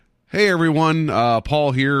Hey everyone,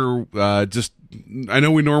 Paul here. I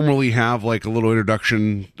know we normally have like a little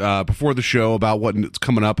introduction before the show about what's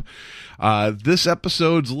coming up. This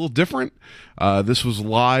episode's a little different. This was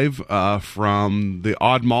live from the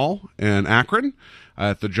Odd Mall in Akron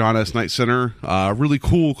at the John S. Knight Center. Really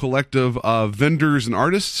cool collective of vendors and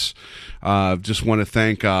artists. Just want to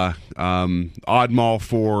thank Odd Mall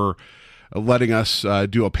for letting us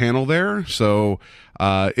do a panel there. So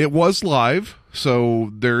it was live.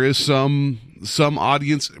 So there is some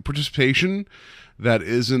audience participation that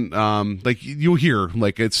isn't like you'll hear,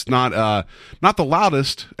 like it's not the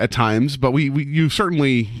loudest at times, but you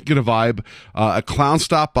certainly get a vibe. A clown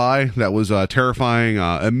stopped by that was terrifying.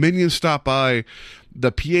 A minion stopped by.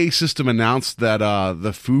 The PA system announced that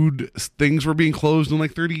the food things were being closed in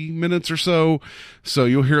like 30 minutes or so. So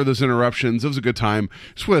you'll hear those interruptions. It was a good time.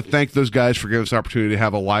 Just want to thank those guys for giving us the opportunity to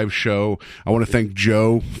have a live show. I want to thank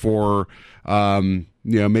Joe for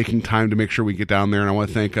making time to make sure we get down there. And I want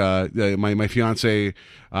to thank my fiance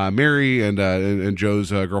Mary and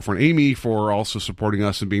Joe's girlfriend Amy for also supporting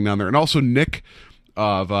us and being down there. And also Nick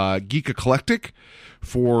of Geek Eclectic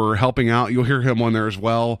for helping out. You'll hear him on there as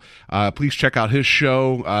well. Please check out his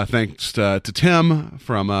show. Thanks to Tim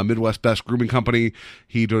from Midwest Best Grooming Company.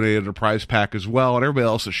 He donated a prize pack as well, and everybody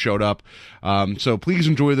else that showed up. So please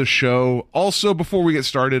enjoy the show. Also, before we get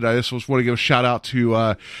started, I just want to give a shout out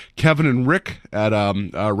to Kevin and Rick at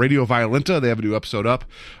Radio Violenta. They have a new episode up.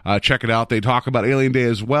 Check it out. They talk about Alien Day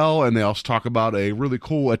as well, and they also talk about a really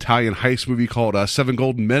cool Italian heist movie called Seven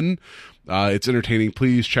Golden Men. It's entertaining.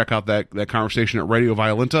 Please check out that conversation at Radio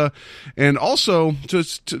Violenta. And also,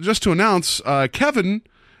 just to announce, Kevin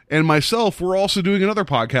and myself, we're also doing another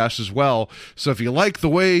podcast as well. So if you like the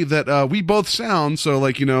way that we both sound, so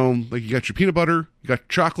like you got your peanut butter, you got your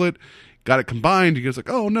chocolate, got it combined, you guys like,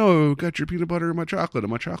 oh no, got your peanut butter and my chocolate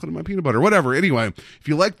and my peanut butter, whatever. Anyway, if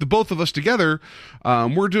you like the both of us together,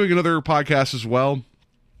 we're doing another podcast as well.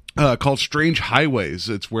 Called Strange Highways.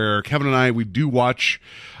 It's where Kevin and I, we do watch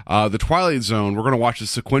The Twilight Zone. We're going to watch it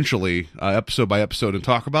sequentially, episode by episode, and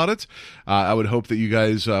talk about it. I would hope that you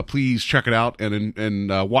guys please check it out and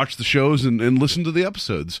watch the shows and listen to the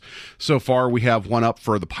episodes. So far, we have one up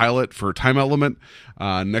for the pilot for Time Element.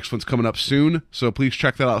 Next one's coming up soon, so please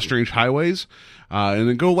check that out, Strange Highways. And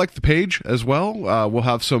then go like the page as well. We'll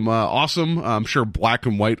have some awesome, I'm sure, black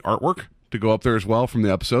and white artwork to go up there as well from the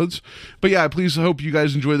episodes. But yeah, please hope you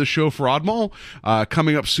guys enjoy the show for Odd Mall.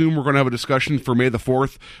 Coming up soon, we're going to have a discussion for May the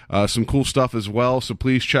 4th, some cool stuff as well. So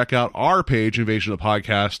please check out our page, Invasion of the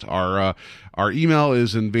Podcast. Our email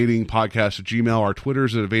is invadingpodcast@gmail. Our Twitter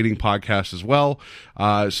is invadingpodcast as well.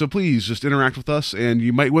 So please just interact with us, and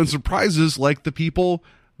you might win some prizes like the people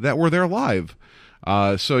that were there live.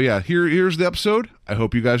 So yeah, here's the episode. I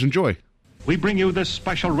hope you guys enjoy. We bring you this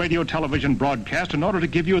special radio television broadcast in order to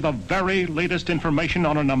give you the very latest information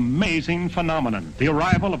on an amazing phenomenon. The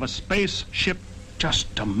arrival of a spaceship.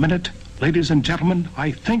 Just a minute. Ladies and gentlemen, I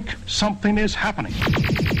think something is happening.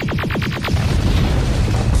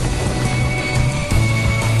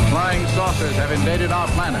 Flying saucers have invaded our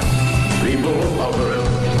planet. People of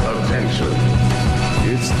Earth, attention.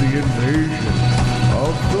 It's the invasion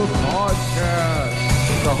of the podcast.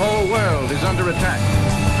 The whole world is under attack.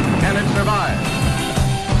 Can it survive?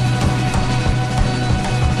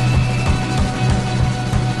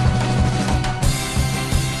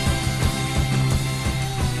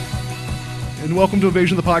 And welcome to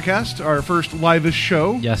Invasion of the Podcast, our first live-ish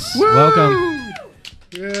show. Yes, Woo! welcome.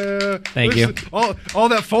 Yeah. Thank you. All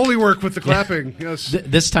that Foley work with the clapping. Yes.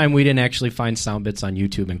 This time we didn't actually find sound bits on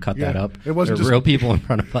YouTube and cut that up. It wasn't there were real people in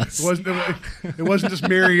front of us. It wasn't just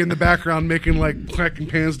Mary in the background making like clacking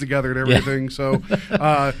pans together and everything. Yeah.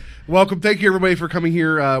 So, welcome. Thank you everybody for coming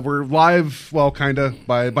here. We're live, well, kind of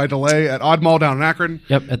by delay at Odd Mall down in Akron.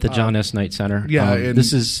 Yep, at the John S. Knight Center. Yeah,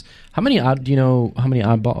 this is how many odd? Do you know how many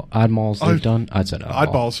odd malls they've done? I said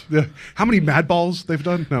oddballs. Yeah. How many mad balls they've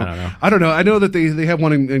done? No, I don't know. I know that they have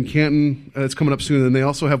one in Canton. It's coming up soon, and they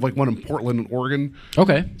also have like one in Portland, Oregon.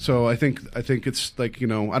 Okay. So I think it's like I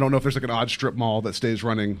don't know if there's like an odd strip mall that stays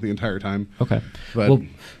running the entire time. Okay. But, well,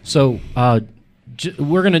 so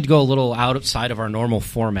we're going to go a little outside of our normal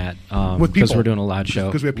format because we're doing a live show.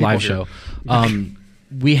 Because we have people live here. show.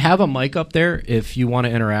 We have a mic up there if you want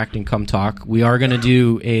to interact and come talk. We are going to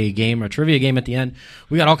do a trivia game at the end.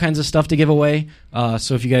 We got all kinds of stuff to give away.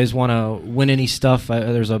 So if you guys want to win any stuff,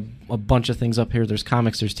 there's a bunch of things up here. There's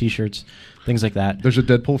comics, there's T-shirts, things like that. There's a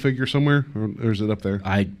Deadpool figure somewhere, or is it up there?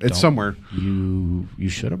 It's somewhere. You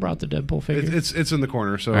should have brought the Deadpool figure. It's in the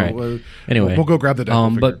corner. So right. Anyway, we'll go grab the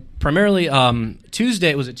Deadpool figure. But primarily,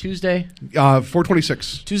 Tuesday, was it Tuesday?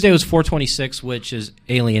 4/26. Tuesday was 4/26, which is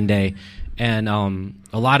Alien Day. And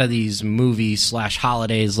a lot of these movies /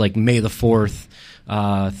 holidays, like May the 4th,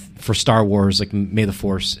 for Star Wars, like May the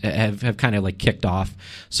Force, have kind of like kicked off.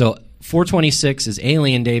 So 4/26 is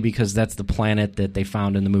Alien Day because that's the planet that they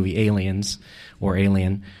found in the movie Aliens, or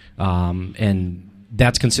Alien. And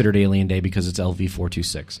that's considered Alien Day because it's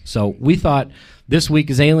LV-426. So we thought this week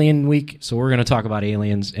is Alien Week, so we're going to talk about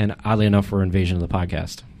aliens, and oddly enough, we're Invasion of the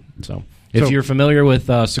Podcast. So if you're familiar with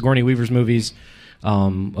Sigourney Weaver's movies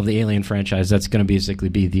of the Alien franchise, that's going to basically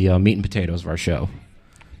be the meat and potatoes of our show.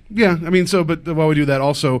 Yeah, I mean, but while we do that,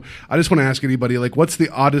 also, I just want to ask anybody, like, what's the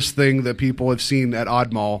oddest thing that people have seen at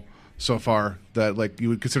Odd Mall so far that, like, you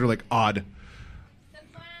would consider, like, odd?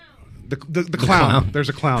 The clown. There's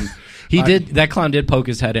a clown. That clown did poke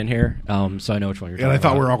his head in here, so I know which one you're talking about. And I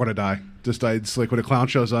thought we were all going to die. It's like when a clown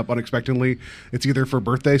shows up unexpectedly, it's either for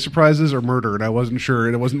birthday surprises or murder, and I wasn't sure,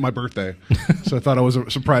 and it wasn't my birthday. So I thought it was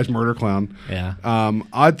a surprise murder clown. Yeah.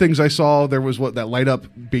 Odd things I saw, there was that light up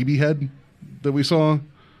baby head that we saw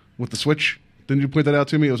with the switch. Didn't you point that out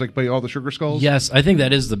to me? It was like by all the sugar skulls? Yes, I think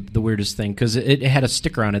that is the weirdest thing, because it had a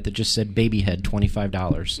sticker on it that just said baby head,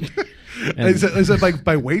 $25. Is that like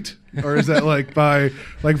by weight, or is that like by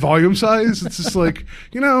like volume size? It's just like,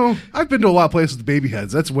 I've been to a lot of places with baby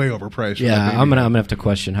heads. That's way overpriced. Yeah, I'm gonna have to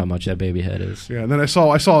question how much that baby head is. Yeah, and then I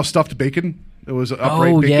saw a stuffed bacon. It was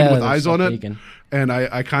upright bacon with eyes on it. Bacon. And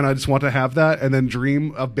I kind of just want to have that and then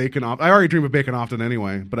dream of bacon. I already dream of bacon often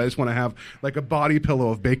anyway, but I just want to have like a body pillow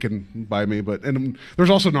of bacon by me. And there's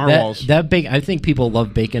also narwhals. I think people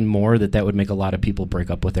love bacon more. That would make a lot of people break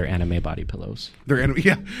up with their anime body pillows.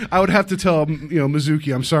 Yeah, I would have to tell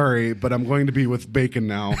Mizuki, I'm sorry, but I'm going to be with bacon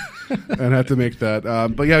now, and have to make that.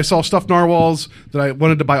 But yeah, I saw stuffed narwhals that I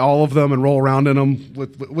wanted to buy all of them and roll around in them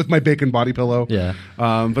with my bacon body pillow. Yeah.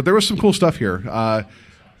 But there was some cool stuff here.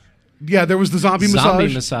 Yeah, there was the zombie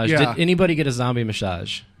massage. Yeah. Did anybody get a zombie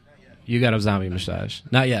massage? You got a zombie massage.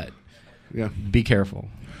 Not yet. Yeah. Be careful.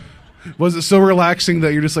 Was it so relaxing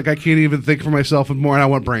that you're just like, I can't even think for myself anymore and I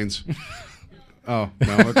want brains? Oh,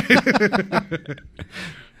 no, okay.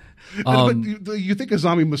 But you think a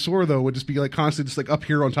zombie masseur, though, would just be like constantly just like up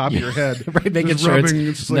here on top of your head. Right, making sure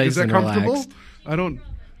it's like, nice is that and comfortable? relaxed. I don't...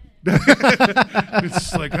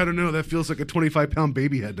 It's like, I don't know, that feels like a 25-pound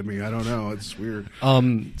baby head to me. I don't know, it's weird.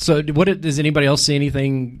 So does anybody else see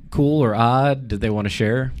anything cool or odd? Did they want to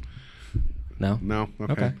share? No.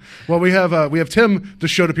 Okay. Well, we have Tim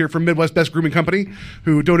just showed up here from Midwest Best Grooming Company,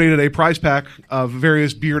 who donated a prize pack of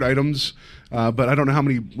various beard items, but I don't know how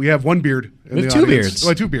many. We have one beard in we have the two audience. beards.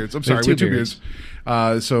 Oh, 2 beards. I'm sorry, we have 2 beards.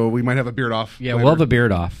 So we might have a beard off. Yeah, later. we'll have a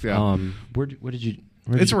beard off. Yeah. Where did you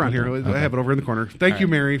It's around here. Okay. I have it over in the corner. Thank you,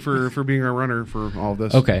 Mary, for being our runner for all of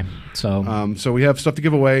this. Okay, so so we have stuff to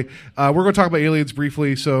give away. We're going to talk about Aliens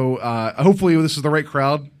briefly. So hopefully this is the right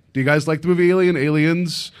crowd. Do you guys like the movie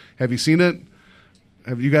Aliens? Have you seen it?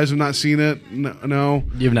 Have you guys not seen it? No.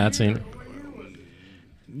 You've not seen it.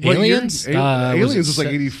 What Aliens? year? Aliens was like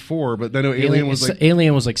 84, but I know Alien was like...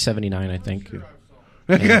 Alien was like 79, I think.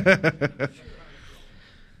 Yeah.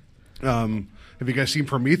 Have you guys seen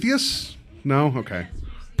Prometheus? No? Okay.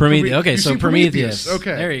 Prometheus. Okay, You've so seen Prometheus.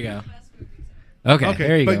 Okay. There you go. Okay,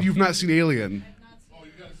 there you go. But you've not seen Alien.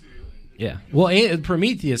 Yeah. Well,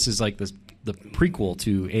 Prometheus is like the prequel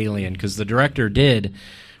to Alien, because the director did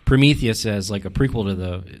Prometheus as like a prequel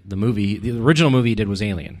to the movie. The original movie he did was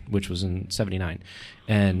Alien, which was in 79.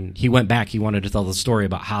 And he went back. He wanted to tell the story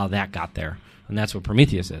about how that got there. And that's what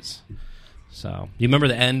Prometheus is. So you remember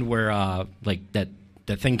the end where like that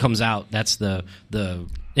thing comes out? That's the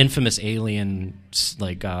infamous alien,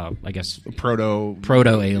 like I guess proto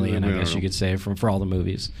alien, I guess you could say, for all the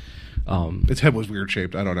movies. Its head was weird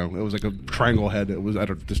shaped. I don't know. It was like a triangle head. It was. I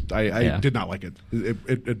did not like it.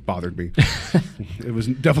 It bothered me. It was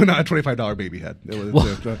definitely not a $25 baby head. It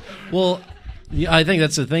was. Well, yeah, I think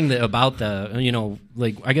that's the thing about the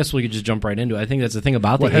like, I guess we could just jump right into it. I think that's the thing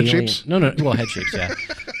about the head alien. shapes? No, well, head shapes, yeah.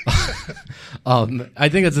 I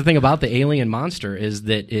think that's the thing about the alien monster is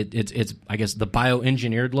that it's I guess the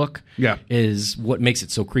bioengineered look is what makes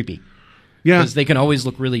it so creepy. Yeah, because they can always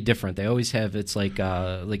look really different. They always have they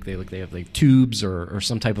have like tubes or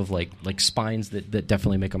some type of like spines that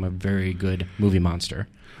definitely make them a very good movie monster.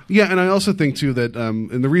 Yeah, and I also think too that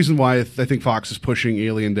and the reason why I think Fox is pushing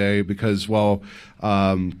Alien Day because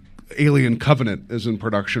Alien Covenant is in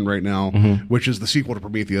production right now, which is the sequel to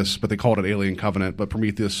Prometheus, but they called it Alien Covenant. But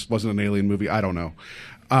Prometheus wasn't an alien movie. I don't know.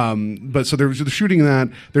 But so they're shooting that.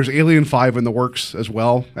 There's Alien 5 in the works as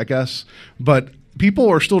well, I guess. But people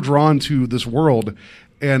are still drawn to this world,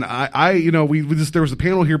 And I there was a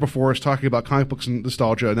panel here before us talking about comic books and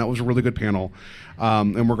nostalgia, and that was a really good panel.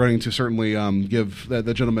 And we're going to certainly give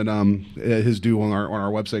the gentleman his due on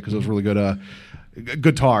our website because it was really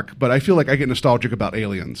good talk. But I feel like I get nostalgic about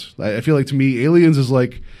Aliens. I feel like to me, Aliens is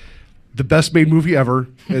like the best made movie ever.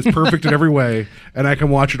 It's perfect in every way, and I can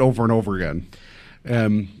watch it over and over again.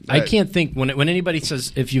 I can't think when anybody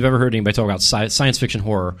says, if you've ever heard anybody talk about science fiction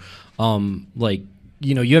horror, like,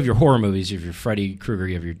 you know, you have your horror movies, you have your Freddy Krueger,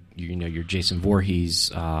 you have your Jason Voorhees,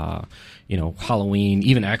 Halloween,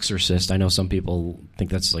 even Exorcist. I know some people think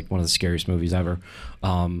that's like one of the scariest movies ever,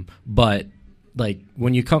 but like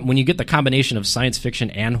when you get the combination of science fiction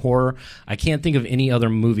and horror, I can't think of any other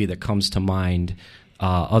movie that comes to mind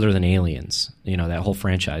other than Aliens. You know, that whole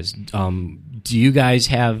franchise. Do you guys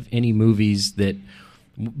have any movies that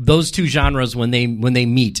those two genres when they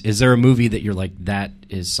meet? Is there a movie that you're like, that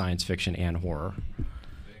is science fiction and horror?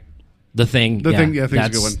 The Thing. The Thing, yeah, Thing's a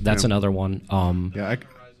good one. That's yeah. another one.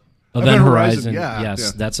 Event Horizon.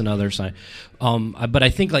 Yes, that's another sign. But I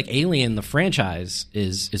think like Alien, the franchise,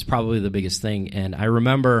 is probably the biggest thing. And I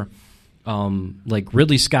remember like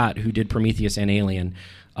Ridley Scott, who did Prometheus and Alien,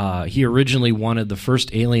 he originally wanted the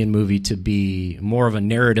first Alien movie to be more of a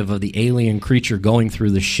narrative of the alien creature going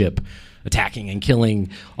through the ship, attacking and killing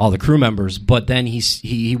all the crew members. But then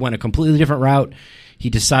he went a completely different route. He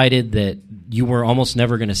decided that you were almost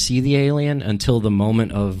never going to see the alien until the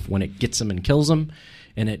moment of when it gets him and kills him.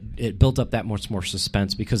 And it built up that much more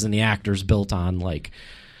suspense because then the actors built on, like,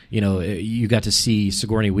 you know, you got to see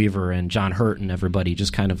Sigourney Weaver and John Hurt and everybody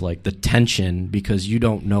just kind of like the tension because you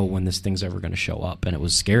don't know when this thing's ever going to show up. And it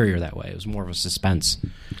was scarier that way. It was more of a suspense.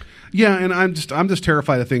 Yeah, and I'm just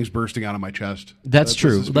terrified of things bursting out of my chest. That's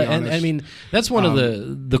true. And I mean, that's one of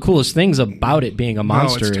the coolest things about it being a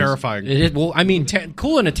monster. No, it's terrifying.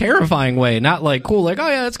 Cool in a terrifying way, not like cool like, oh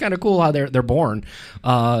yeah, that's kind of cool how they're born.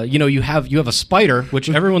 You know, you have a spider, which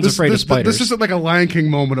everyone's afraid of spiders. This isn't like a Lion King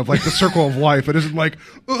moment of like the circle of life. It isn't like,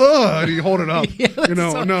 ugh, and you hold it up. Yeah,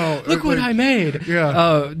 no. Look what I made.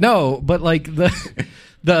 Yeah. No, but like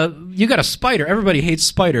you got a spider. Everybody hates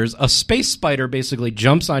spiders. A space spider basically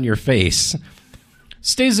jumps on your face,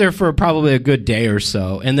 stays there for probably a good day or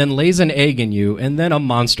so, and then lays an egg in you, and then a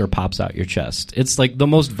monster pops out your chest. It's like the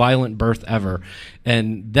most violent birth ever,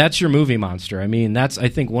 and that's your movie monster. I mean, that's, I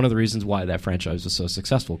think, one of the reasons why that franchise was so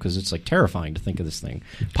successful, because it's like terrifying to think of this thing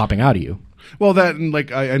popping out of you. Well, that, and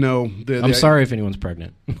like I know. I'm sorry if anyone's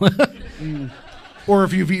pregnant. Or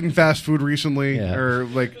if you've eaten fast food recently, or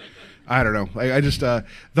like, I don't know. I just the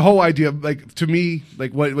whole idea, like, to me,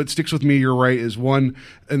 like what sticks with me. You're right. Is one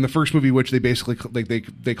in the first movie, which they basically like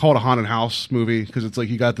they call it a haunted house movie because it's like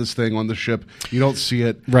you got this thing on the ship, you don't see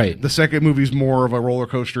it. Right. The second movie is more of a roller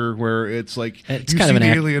coaster where it's like it's you kind see of the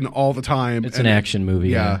alien all the time. It's an action movie.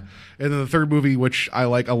 Yeah. And then the third movie, which I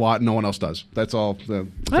like a lot, no one else does. That's all.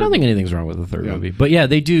 I don't think anything's wrong with the third movie, but yeah,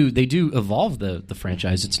 they do evolve the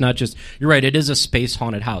franchise. It's not just, you're right. It is a space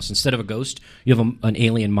haunted house. Instead of a ghost, you have an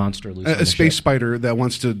alien monster loose. A space spider that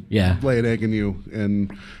wants to Yeah. lay an egg in you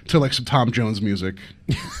and to like some Tom Jones music.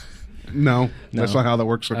 No, that's not how that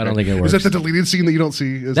works. Okay. I don't think it works. Is that the deleted scene that you don't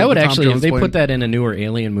see? Is that would the Tom actually, Jones if they playing? put that in a newer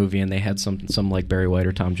Alien movie and they had some like Barry White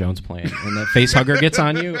or Tom Jones playing, and that face hugger gets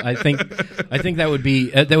on you, I think that would be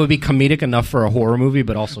comedic enough for a horror movie,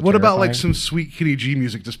 but also What about like terrifying. some sweet Kenny G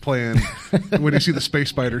music just playing when you see the space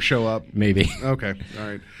spider show up? Maybe. Okay, all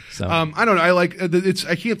right. So. I don't know. I like it's.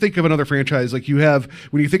 I can't think of another franchise like you have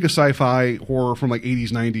when you think of sci-fi horror from like 80s,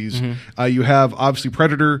 90s. Mm-hmm. You have obviously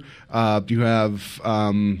Predator. You have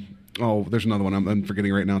there's another one I'm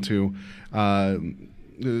forgetting right now too.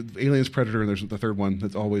 Aliens, Predator, and there's the third one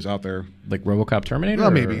that's always out there. Like RoboCop, Terminator.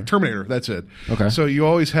 Maybe Terminator. That's it. Okay. So you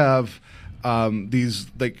always have these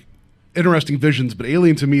like interesting visions, but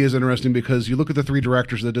Alien to me is interesting because you look at the three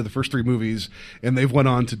directors that did the first three movies, and they've went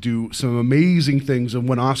on to do some amazing things and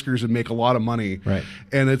win Oscars and make a lot of money. Right.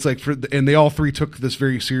 And it's like and they all three took this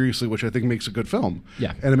very seriously, which I think makes a good film.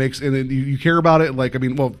 Yeah. And you care about it. Like, I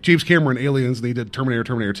mean, well, James Cameron, Aliens, and they did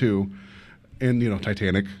Terminator 2, and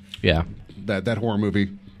Titanic. Yeah. That horror movie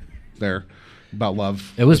there. About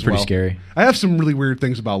love. It was as pretty well. scary. I have some really weird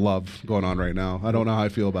things about love going on right now. I don't know how I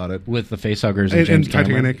feel about it. With the facehuggers and James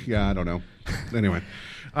Cameron. Titanic. Yeah, I don't know. Anyway,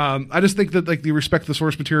 I just think that like you respect the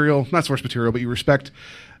source material, not source material, but you respect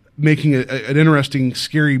making an interesting,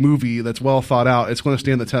 scary movie that's well thought out. It's going to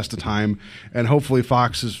stand the test of time, and hopefully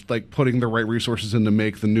Fox is like putting the right resources in to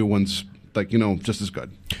make the new ones like just as good.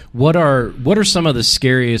 What are some of the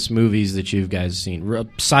scariest movies that you guys seen,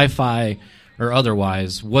 sci-fi or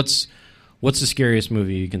otherwise? What's the scariest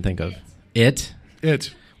movie you can think of? It.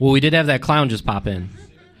 Well, we did have that clown just pop in.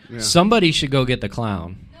 Yeah. Somebody should go get the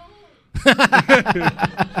clown.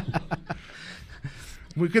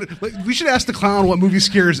 We should ask the clown what movie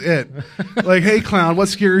scares it. Like, hey, clown, what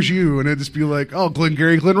scares you? And it'd just be like, oh,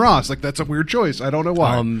 Glengarry Glen Ross. Like, that's a weird choice. I don't know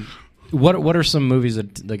why. What are some movies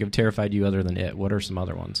that like have terrified you other than it? What are some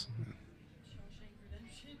other ones?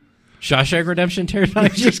 Shawshank Redemption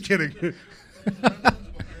terrified you? Just kidding.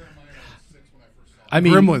 I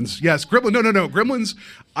mean, Gremlins. Yes, Gremlins. No. Gremlins.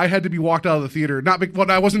 I had to be walked out of the theater.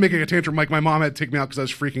 I wasn't making a tantrum. Like my mom had to take me out because I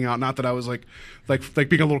was freaking out. Not that I was like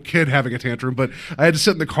being a little kid having a tantrum, but I had to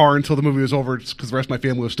sit in the car until the movie was over because the rest of my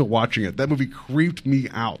family was still watching it. That movie creeped me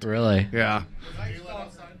out. Really? Yeah.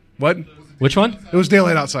 What? Which one? It was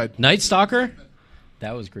Daylight Outside. Night Stalker?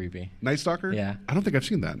 That was creepy. Night Stalker? Yeah. I don't think I've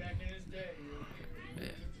seen that.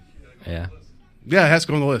 Yeah. Yeah, it has to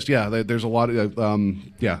go on the list. Yeah, there's a lot of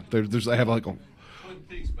there's I have like a Twin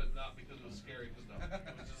Peaks, but not because it was scary.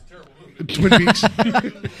 It's just a terrible movie. Twin Peaks.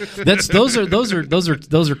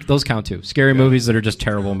 Those count too. Scary movies that are just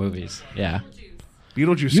terrible movies. Yeah.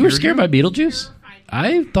 Beetlejuice. You were scared by Beetlejuice?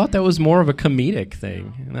 I thought that was more of a comedic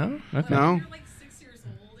thing. No? Okay. No. You're like 6 years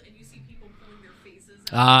old and you see people pulling their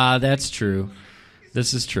faces out. That's true.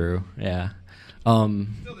 This is true. Yeah.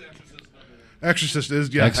 Exorcist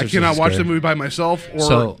is, yeah. Exorcist I cannot is watch scary. the movie by myself. Or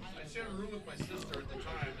So, I shared a room with my sister at the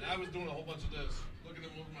time, and I was doing a whole bunch of this, looking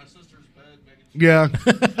over my sister's bed, making yeah.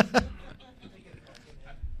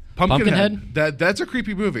 Pumpkinhead? That's a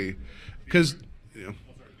creepy movie because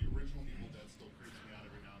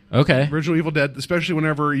okay. original Evil Dead, especially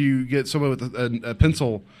whenever you get someone with a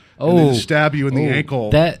pencil and they stab you in the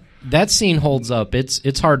ankle. That scene holds up.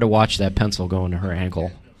 It's hard to watch that pencil go into her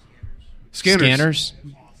ankle. Scanners?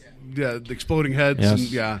 Yeah, the exploding heads. Yes.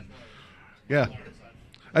 And, yeah.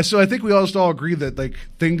 So I think we all agree that like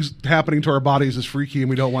things happening to our bodies is freaky, and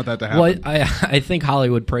we don't want that to happen. Well, I think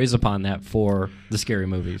Hollywood preys upon that for the scary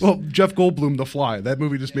movies. Well, Jeff Goldblum, The Fly. That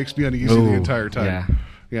movie just makes me uneasy the entire time.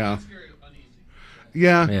 Yeah.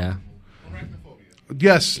 Yeah.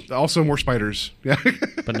 Yes. Also, more spiders. Yeah.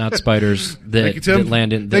 But not spiders that, Thank you, Tim. that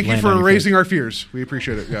land in. That Thank you land for on your raising face. our fears. We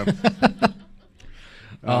appreciate it.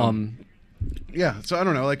 Yeah. Yeah, so I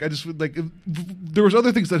don't know. Like, I just like there was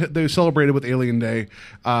other things that they celebrated with Alien Day,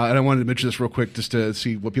 and I wanted to mention this real quick just to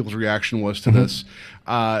see what people's reaction was to this.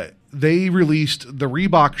 They released the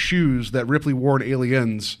Reebok shoes that Ripley wore in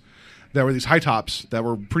Aliens, that were these high tops that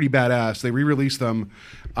were pretty badass. They re-released them,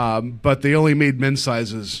 but they only made men's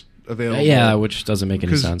sizes available. Yeah, which doesn't make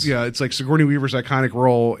any sense. Yeah, it's like Sigourney Weaver's iconic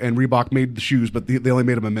role, and Reebok made the shoes, but they only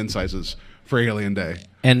made them in men's sizes for Alien Day.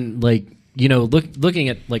 And like, you know, looking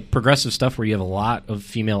at like progressive stuff where you have a lot of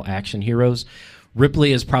female action heroes,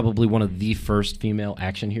 Ripley is probably one of the first female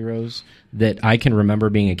action heroes that I can remember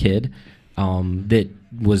being a kid. That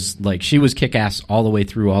was like, she was kick-ass all the way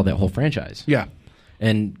through all that whole franchise. Yeah.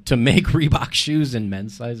 And to make Reebok shoes in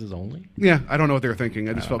men's sizes only? Yeah, I don't know what they were thinking.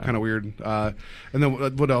 I just felt kind of weird. And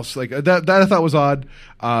then what else? Like that I thought was odd.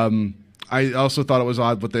 I also thought it was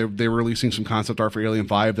odd, but they were releasing some concept art for Alien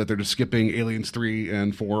 5 that they're just skipping Aliens 3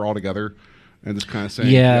 and 4 altogether and just kind of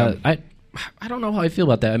saying... Yeah, I don't know how I feel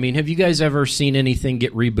about that. I mean, have you guys ever seen anything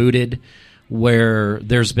get rebooted where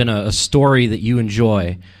there's been a story that you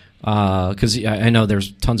enjoy? Because I know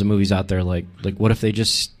there's tons of movies out there like what if they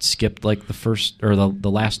just skipped like the first or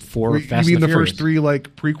the last 4 Fast You mean and the Furious? first 3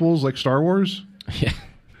 like prequels like Star Wars? Yeah.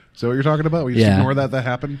 Is that what you're talking about? We just ignore that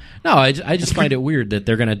happened? No, I just find it weird that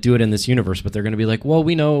they're going to do it in this universe, but they're going to be like, well,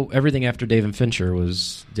 we know everything after David Fincher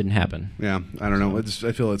didn't happen. Yeah, I don't know.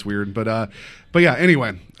 I feel it's weird, but yeah.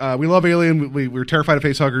 Anyway, we love Alien. We're terrified of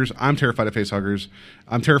facehuggers. I'm terrified of facehuggers.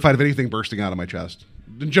 I'm terrified of anything bursting out of my chest.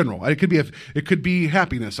 In general, it could be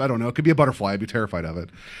happiness. I don't know. It could be a butterfly. I'd be terrified of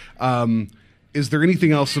it. Is there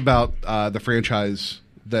anything else about the franchise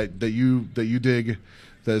that you dig?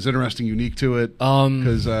 That is interesting, unique to it,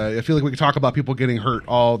 because I feel like we could talk about people getting hurt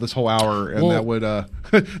all this whole hour, and that would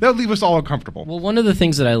leave us all uncomfortable. Well, one of the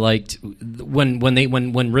things that I liked when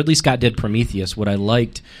Ridley Scott did Prometheus, what I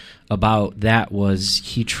liked about that was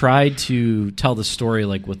he tried to tell the story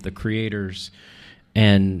like with the creators,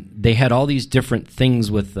 and they had all these different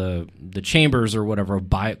things with the chambers or whatever of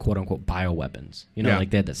quote unquote bioweapons. You know,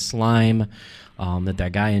 like they had the slime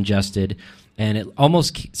that guy ingested, and it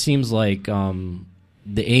almost seems like.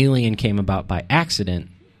 The alien came about by accident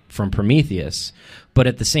from Prometheus, but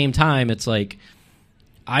at the same time, it's like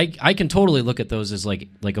I can totally look at those as like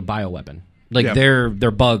a bioweapon. Like they're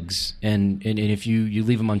bugs, and if you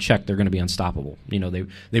leave them unchecked, they're going to be unstoppable. You know,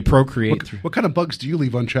 they procreate. What kind of bugs do you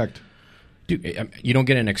leave unchecked? Dude, you don't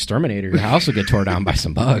get an exterminator. Your house will get torn down by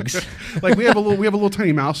some bugs. Like we have a little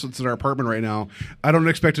tiny mouse that's in our apartment right now. I don't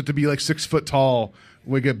expect it to be like 6 foot tall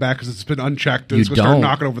when we get back because it's been unchecked and it's going to start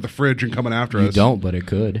knocking over the fridge and coming after us. You don't, but it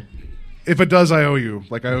could. If it does, I owe you.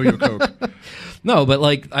 Like, I owe you a Coke. No, but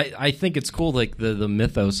like I think it's cool. Like the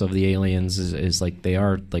mythos of the aliens is like they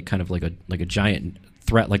are like kind of like a giant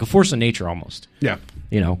threat, like a force of nature almost. Yeah.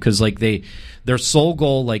 Because like their sole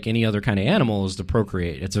goal, like any other kind of animal, is to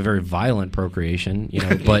procreate. It's a very violent procreation,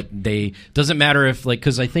 but they doesn't matter if like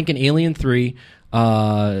because I think in Alien 3,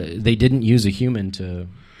 they didn't use a human to.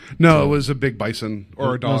 No, it was a big bison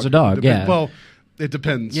or a dog. It was a dog. Yeah. Well, it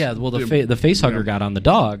depends. Yeah. Well, the facehugger got on the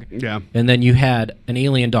dog. Yeah. And then you had an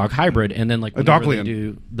alien dog hybrid, and then like a whenever they doglian.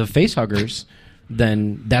 do the facehuggers,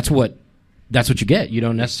 then that's what you get. You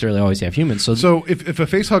don't necessarily always have humans. So if a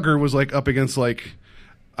facehugger was like up against like,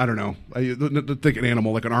 I don't know, think an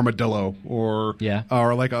animal like an armadillo or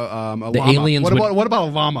like a llama. Aliens what about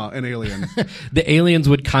a llama? An alien? The aliens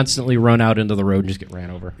would constantly run out into the road and just get ran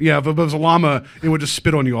over. Yeah, if it was a llama, it would just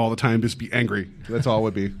spit on you all the time, just be angry. That's all it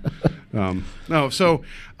would be. I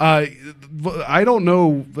don't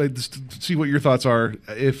know. Like, just to see what your thoughts are,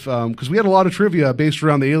 if because we had a lot of trivia based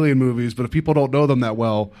around the alien movies, but if people don't know them that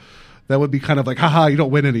well, that would be kind of like, haha, you don't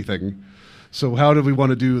win anything. So how do we want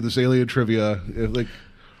to do this alien trivia?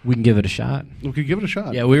 We can give it a shot. We could give it a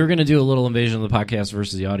shot. Yeah, we were going to do a little invasion of the podcast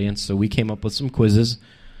versus the audience, so we came up with some quizzes.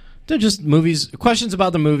 They're just movies, questions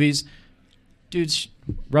about the movies. Dude's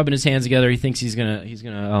rubbing his hands together. He thinks he's gonna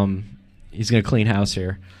clean house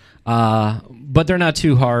here, but they're not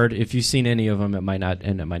too hard. If you've seen any of them, it might not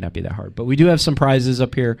be that hard. But we do have some prizes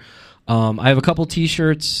up here. I have a couple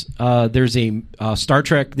T-shirts. There's a Star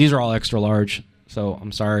Trek. These are all extra large, so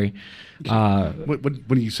I'm sorry. What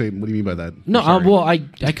do you say? What do you mean by that? No,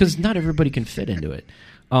 because not everybody can fit into it.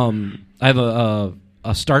 I have a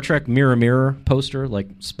Star Trek Mirror poster,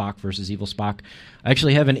 like Spock versus Evil Spock. I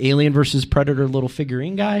actually have an Alien versus Predator little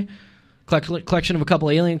figurine guy. Collection of a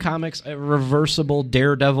couple Alien comics. A reversible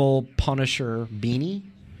Daredevil Punisher beanie.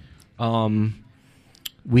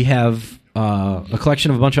 We have a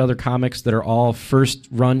collection of a bunch of other comics that are all first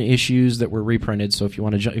run issues that were reprinted. So if you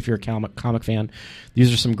want to, if you're a comic fan,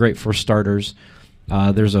 these are some great for starters.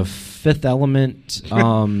 There's a Fifth Element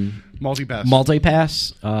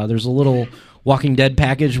multi-pass. There's a little Walking Dead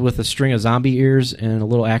package with a string of zombie ears and a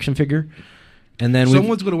little action figure. And then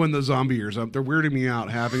someone's going to win the zombie ears. They're weirding me out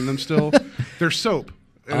having them still. They're soap.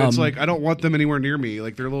 And it's like, I don't want them anywhere near me.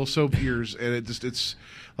 Like, they're little soap ears, and it's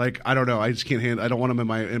like, I don't know. I just can't handle. I don't want them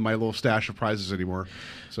in my little stash of prizes anymore.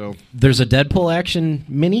 So there's a Deadpool action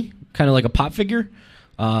mini, kind of like a pop figure.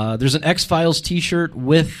 There's an X-Files T-shirt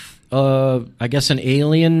with, I guess, an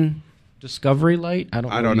alien discovery light. I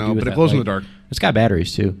don't know, but it glows in the dark. It's got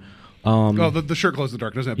batteries too. The shirt glows in the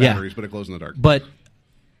dark. It doesn't have batteries, but it glows in the dark. But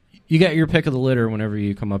you got your pick of the litter whenever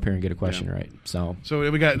you come up here and get a question right. So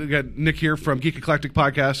we got Nick here from Geek Eclectic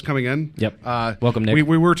Podcast coming in. Yep. Welcome, Nick.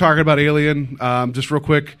 We were talking about Alien. Just real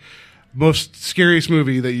quick, most scariest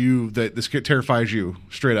movie that this terrifies you,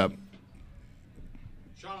 straight up.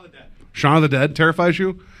 Shaun of the Dead. Shaun of the Dead terrifies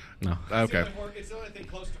you? No. Okay. It's the only thing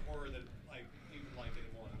close to horror that I even like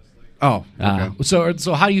anymore, honestly. Oh. Okay.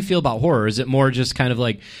 So how do you feel about horror? Is it more just kind of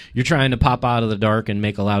like you're trying to pop out of the dark and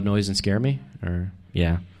make a loud noise and scare me, or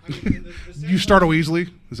yeah? I mean, You startle easily?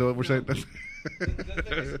 Is that what we're saying? The thing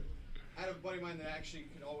is, I had a buddy of mine that actually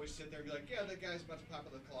could always sit there and be like, yeah, that guy's about to pop out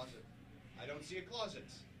of the closet. I don't see a closet.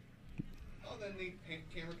 Oh, then the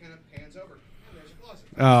camera kind of pans over. And there's a closet.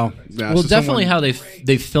 Oh, yeah. Well, so definitely how they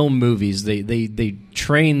film movies. They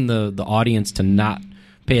train the audience to not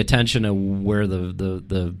pay attention to where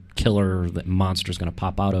the killer or the monster is going to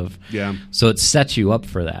pop out of. Yeah. So it sets you up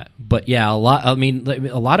for that. But yeah, a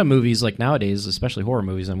lot of movies like nowadays, especially horror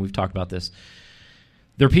movies, and we've talked about this,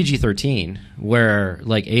 they're PG-13, where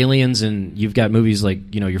like Aliens, and you've got movies like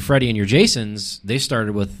your Freddy and your Jasons. They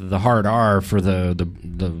started with the hard R for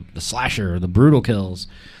the slasher, the brutal kills.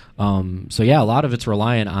 So yeah, a lot of it's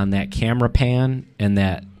reliant on that camera pan and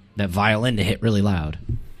that violin to hit really loud.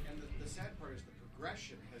 And the sad part is the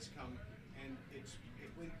progression has come, and it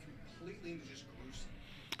went completely into just gruesome.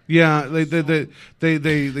 Yeah,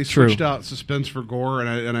 they switched out suspense for gore,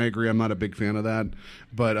 and I agree. I'm not a big fan of that.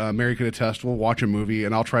 But Mary can attest. We'll watch a movie,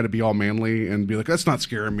 and I'll try to be all manly and be like, "That's not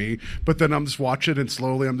scaring me." But then I'm just watching, and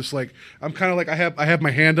slowly I'm just like, I'm kind of like I have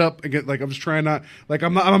my hand up and get like I'm just trying not like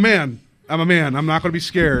I'm a man. I'm not going to be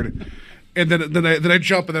scared. And then I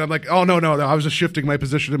jump, and then I'm like, "Oh no! I was just shifting my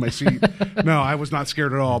position in my seat. No, I was not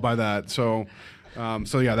scared at all by that." So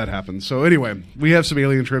yeah, that happens. So anyway, we have some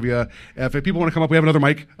Alien trivia. If people want to come up, we have another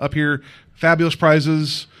mic up here. Fabulous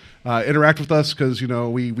prizes. Interact with us because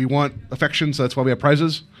we want affection, so that's why we have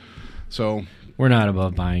prizes. So we're not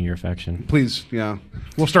above buying your affection. Please, yeah,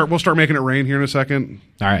 we'll start making it rain here in a second.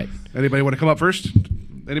 All right. Anybody want to come up first?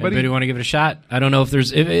 Anybody? want to give it a shot? I don't know if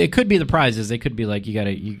there's. It could be the prizes. They could be like you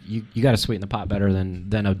gotta sweeten the pot better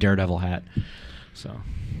than a Daredevil hat. So.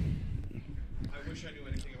 I wish I knew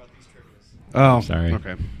anything about these trivias. Oh, Sorry.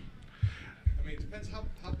 Okay. I mean, it depends how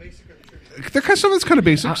basic are the trivia. They're kind of, some of it's kind of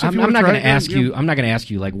basic. So if I'm you wanna not try going to it, ask yeah. you. I'm not going to ask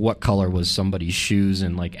you like what color was somebody's shoes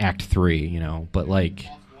in like Act 3. You know, but like.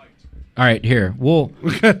 All right, here.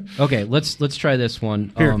 Okay. Let's try this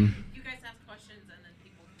one. Here. You guys ask questions and then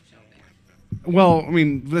people can show back. Well, I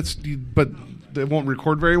mean, but it won't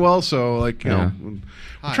record very well. So, like, you Yeah. know,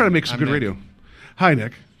 we're trying to make some good radio. Hi,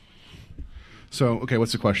 Nick. So, okay,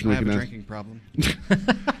 what's the question? I we have can a ask? drinking problem.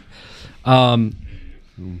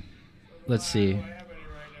 Let's see.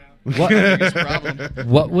 Biggest problem.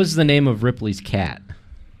 What was the name of Ripley's cat?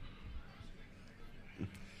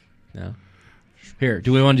 No. Here,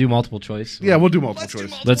 do we want to do multiple choice? Yeah, we'll do multiple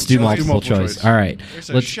choice. Let's do multiple choice. All right.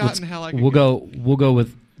 There's a shot in hell I could We'll go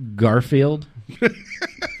with Garfield,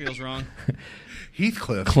 Feels wrong.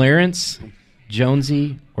 Heathcliff. Clarence,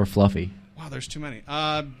 Jonesy, or Fluffy. Wow, there's too many.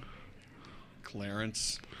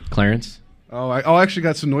 Clarence. Clarence. Oh, I actually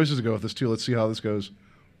got some noises to go with this too. Let's see how this goes.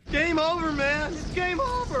 Game over, man. It's game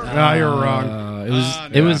over. Ah, you're wrong.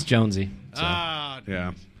 It was Jonesy. So,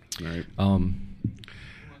 Yeah. All right. all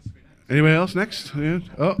Anybody else next? Yeah.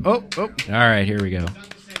 Oh. right, here we go.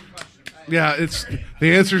 Yeah, it's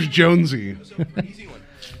the answer's Jonesy. Easy one.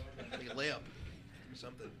 Like a layup or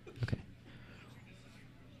something.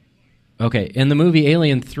 Okay, in the movie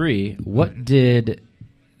Alien 3, what did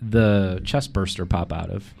the chest burster pop out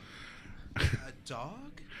of? A dog?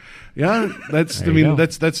 Yeah, that's. There I you mean, go.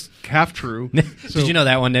 that's half true. Did you know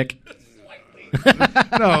that one, Nick?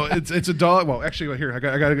 No, it's a dog. Well, actually, here I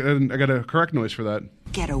got a correct noise for that.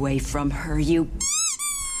 Get away from her, you.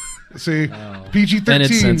 See, Then it's PG-13.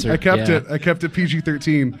 censored, I kept yeah. it. I kept it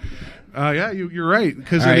PG-13. Yeah, you're right.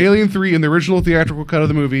 Because All in right. Alien 3, in the original theatrical cut of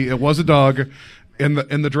the movie, it was a dog. In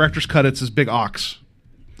the director's cut, it's this big ox.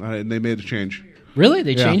 And they made a change. Really?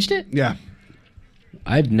 They Yeah. changed it? Yeah.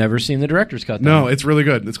 I've never seen the director's cut. No, then. it's really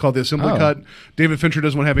good. It's called the assembly Oh. cut. David Fincher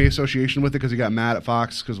doesn't want to have any association with it because he got mad at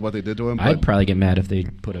Fox because of what they did to him. I'd But probably get mad if they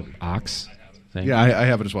put an ox thing. yeah, I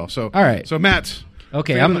have it as well. So All right. So Matt,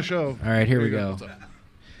 Okay, fan I'm of the show. All right, here There we you go. What's up?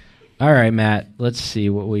 All right, Matt. Let's see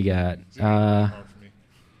what we got. It's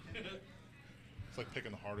like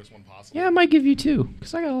picking the hardest one possible. Yeah, I might give you 2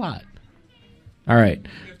 because I got a lot. All right.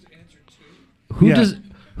 Who Yeah.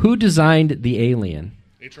 who designed the alien?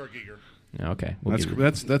 H.R. Giger. Okay, we'll give you-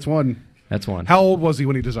 That's one. that's one. How old was he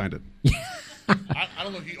when he designed it? I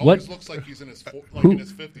don't know. He What- always looks like he's in his Who- in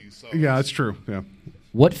his 50s. So Yeah, that's true. Yeah.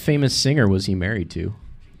 What famous singer was he married to?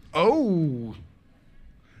 Oh,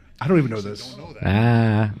 I don't even know this. Don't know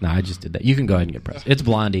that. No, I just did that. You can go ahead and get pressed. It's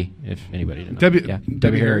Blondie, if anybody didn't know. Debbie, yeah,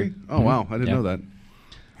 Debbie Harry. Harry. Oh wow, I didn't Yeah. know that.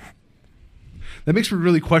 That makes me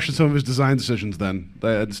really question some of his design decisions. Then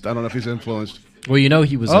I don't know if he's influenced. Well, you know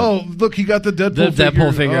he was. Oh, look, he got the Deadpool. the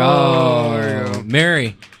Deadpool figure. Oh, there you go.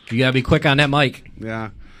 Mary, you gotta be quick on that mic. Yeah.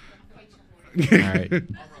 All right.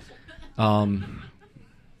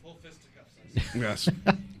 Yes.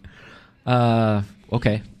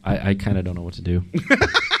 Okay. I kind of don't know what to do.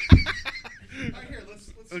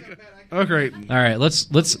 Oh, great. All right. Let's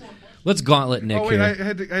gauntlet Nick Oh wait, here. I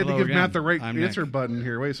had to Hello give again. Matt the right I'm Nick. answer button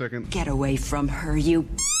here. Wait a second. Get away from her, you.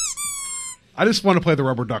 I just want to play the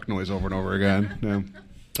rubber duck noise over and over again. Yeah.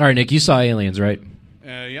 All right, Nick. You saw Aliens, right?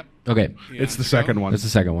 Yep. Okay. It's the second one. That's the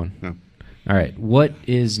second one. Yeah. All right. What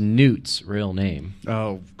is Newt's real name?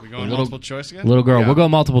 Oh, We going multiple choice again? Little girl. Yeah. We'll go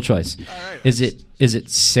multiple choice. right, Is it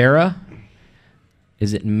Sarah?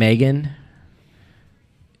 Is it Megan?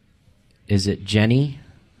 Is it Jenny?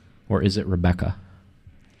 Or is it Rebecca?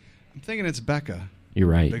 I'm thinking it's Becca. You're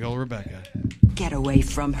right. Big old Rebecca. Get away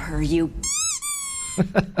from her, you.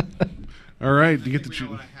 all right. You get to choose.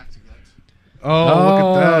 I have to get. Oh,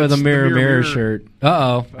 look at that. the It's mirror shirt.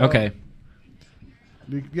 Uh-oh. Okay.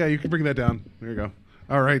 Yeah, you can bring that down. There you go.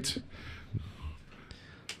 All right.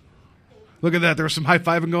 Look at that. There was some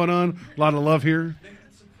high-fiving going on. A lot of love here. They had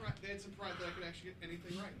some pride that I could actually get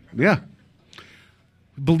anything right. Yeah.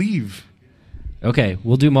 Believe. Okay,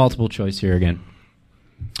 we'll do multiple choice here again.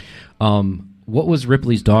 What was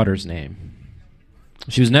Ripley's daughter's name?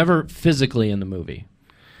 She was never physically in the movie,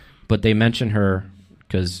 but they mention her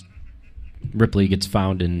because Ripley gets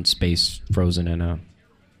found in space, frozen in a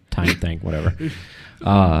time thing, whatever.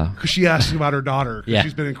 Because she asked about her daughter. 'Cause Yeah.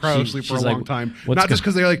 she's been in cryosleep for a She's long like, time. "What's Not just go-"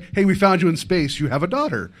 because they're like, hey, we found you in space. You have a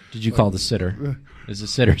daughter. Did you call the sitter? Is the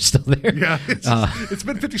sitter still there? Yeah. It's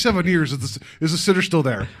been 57 years. Is the sitter still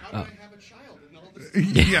there? How do I have a child in all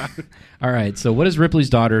this? Yeah. All right. So, what is Ripley's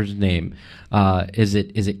daughter's name? Is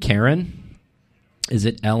it Karen? Is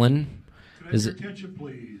it Ellen? Is it? Attention,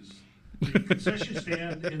 please. The concession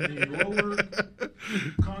stand in the lower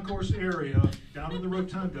concourse area down in the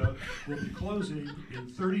rotunda will be closing in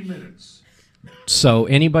 30 minutes. So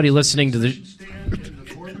anybody listening to the Stand in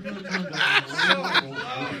the northern rotunda on the lower level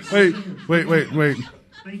will be Wait.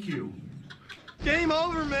 Thank you. Game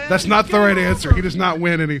over, man. That's not the right answer. He does not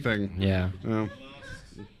win anything. Yeah. No.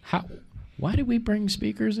 How? Why did we bring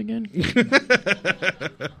speakers again?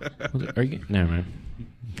 Are you? Never mind.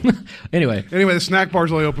 Anyway, the snack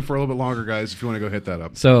bar's only open for a little bit longer, guys. If you want to go hit that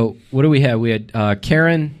up. So what do we have? We had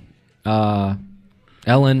Karen,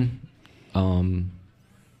 Ellen,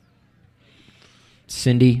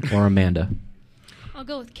 Cindy, or Amanda. I'll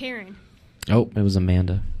go with Karen. Oh, it was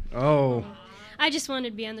Amanda. Oh. I just wanted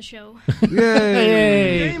to be on the show.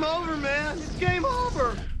 Yay! Game over, man. It's game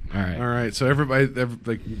over. All right. So everybody,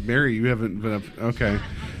 like Mary, you haven't been up. Okay.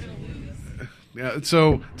 Yeah.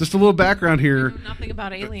 So just a little background here. Nothing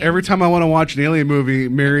about aliens. Every time I want to watch an alien movie,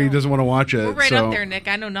 Mary doesn't want to watch it. We're right so. up there, Nick.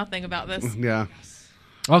 I know nothing about this. Yeah.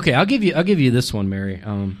 Okay, I'll give you this one, Mary.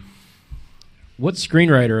 What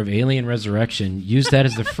screenwriter of Alien Resurrection used that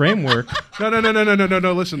as the framework? No.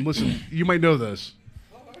 Listen. You might know this.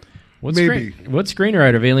 What Maybe. What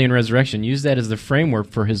screenwriter of Alien Resurrection used that as the framework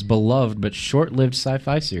for his beloved but short-lived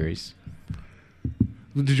sci-fi series?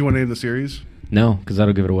 Did you want to name the series? No, because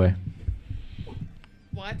that'll give it away.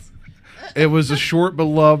 What? It was a short,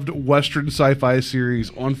 beloved Western sci-fi series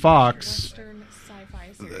on Fox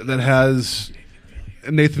that has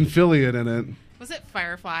Nathan Fillion in it. Was it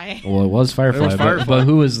Firefly? Well, it was Firefly. It was Firefly. But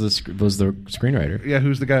who was the screenwriter? Yeah,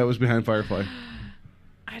 who's the guy that was behind Firefly?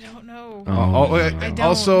 I don't know. I don't.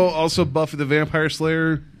 Also Buffy the Vampire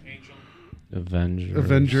Slayer.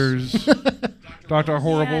 Avengers. Dr.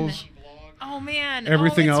 Horribles. Oh man!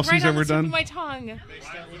 Everything it's else right he's on ever the tip done? Of my tongue.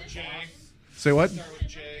 Say what? Start with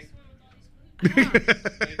J. May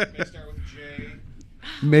start with J.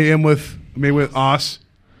 May with Os.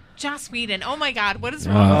 Joss Whedon. Oh my God! What is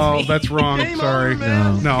wrong? with me? That's wrong. Game Sorry. over,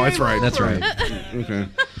 man. No, Game that's right. over. That's right. Okay.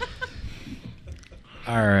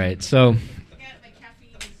 All right, so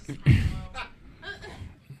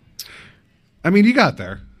I mean, you got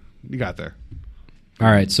there.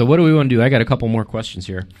 all right, so what do we want to do? I got a couple more questions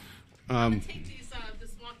here. Take these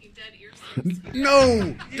this Walking Dead ear soaps.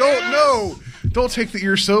 No, don't take the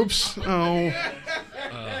ear soaps. Oh,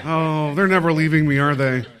 they're never leaving me, are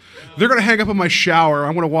they? They're gonna hang up in my shower.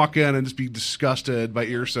 I'm gonna walk in and just be disgusted by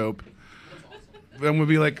ear soap. I'm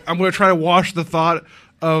gonna try to wash the thought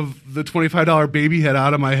of the $25 baby head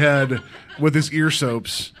out of my head with his ear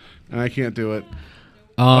soaps, and I can't do it.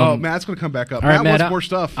 Matt's gonna come back up. All right, Matt Matt, wants more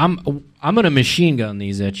stuff. I'm gonna machine gun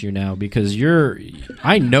these at you now because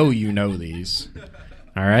I know you know these.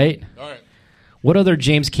 All right. All right. What other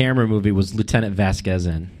James Cameron movie was Lieutenant Vasquez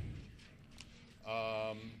in?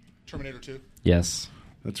 Terminator 2. Yes.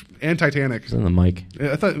 And Titanic. It's in the mic.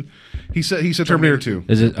 I thought he said Terminator 2.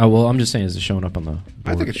 Is it? Oh well, I'm just saying. Is it showing up on the board?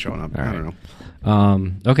 I think it's showing up. All I right.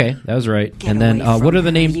 don't know. Okay, that was right. Get and then away what from are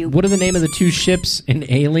the name? you. What are the name of the two ships in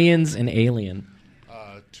Aliens and Alien?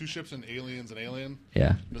 Two ships in Aliens and Alien.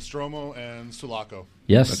 Yeah. Nostromo and Sulaco.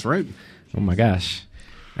 Yes, That's right. Oh my gosh.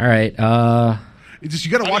 All right. It's just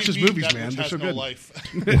you got to How watch do his you beat movies, that man. which They're has so no good. life?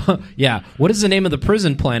 Yeah. What is the name of the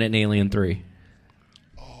prison planet in Alien 3?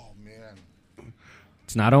 Oh man.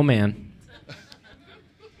 It's not Oh Man.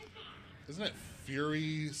 Isn't it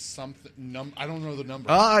Fury something? I don't know the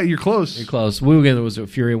number. You're close. You're close. We was it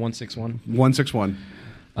Fury 161? 161.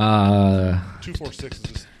 246 is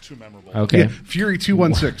just too memorable. Okay. Yeah, Fury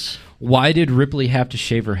 216. Why did Ripley have to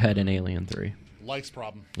shave her head in Alien 3? Life's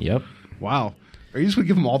problem. Yep. Wow. Are you just going to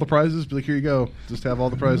give them all the prizes? Be like, here you go. Just have all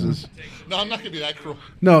the prizes. No, I'm not going to be that cruel.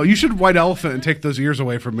 No, you should white elephant and take those ears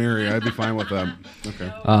away from Mary. I'd be fine with that. Okay.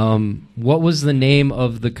 What was the name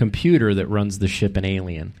of the computer that runs the ship in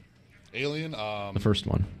Alien? Alien. The first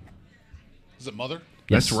one. Is it Mother?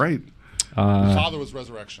 Yes. That's right. Father was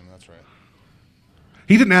Resurrection. That's right.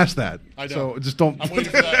 He didn't ask that. I know. So just don't. I'm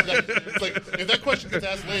waiting for that. It's like, if that question gets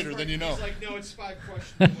asked later, then you know. It's like, no, it's 5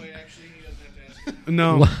 questions away. Actually, he doesn't have to ask.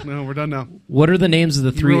 No, we're done now. What are the names of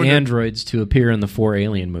the three ruined it. androids to appear in the 4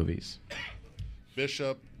 Alien movies?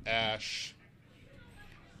 Bishop, Ash.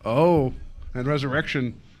 Oh, and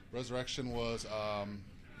Resurrection. Resurrection was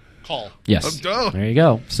Call. Yes. Oh. There you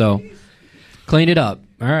go. So clean it up.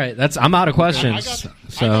 All right. I'm out of questions.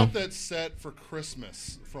 I got that set for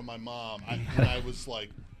Christmas from my mom. I was like,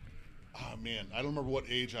 oh man, I don't remember what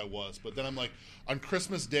age I was, but then I'm like, on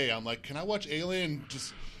Christmas Day, I'm like, can I watch Alien?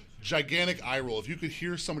 Just gigantic eye roll. If you could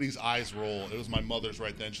hear somebody's eyes roll, it was my mother's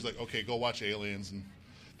right then. She's like, okay, go watch Aliens, and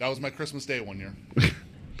that was my Christmas Day one year.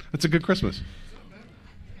 That's a good Christmas.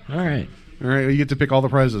 All right. All right, you get to pick all the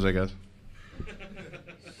prizes, I guess.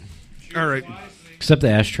 All right. Except the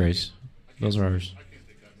ashtrays. Those are ours.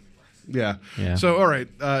 Yeah. Yeah. So, all right.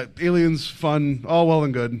 Aliens, fun, all well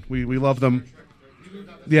and good. We love them.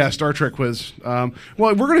 Yeah, Star Trek quiz. Well,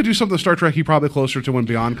 we're going to do something Star Trek probably closer to when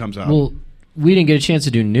Beyond comes out. Well, we didn't get a chance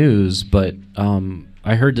to do news, but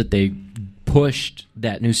I heard that they pushed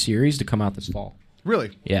that new series to come out this fall.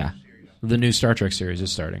 Really? Yeah. The new Star Trek series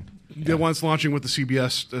is starting. The one's launching with the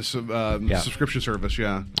CBS subscription service,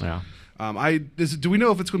 yeah. Yeah. Do we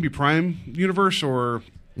know if it's going to be Prime Universe or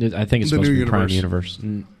I think it's the supposed new to be Prime universe?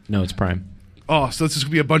 No, it's Prime. Oh, so it's just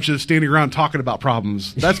going to be a bunch of standing around talking about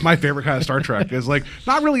problems. That's my favorite kind of Star Trek. Is like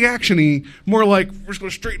not really action-y, more like we're just going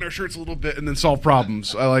to straighten our shirts a little bit and then solve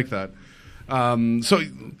problems. I like that. So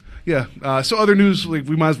other news, like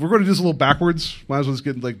we're going to do this a little backwards. Might as well just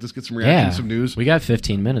get some reactions, some news. We got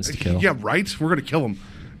 15 minutes to kill. Yeah, right. We're going to kill him.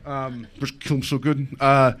 We're going to kill him so good.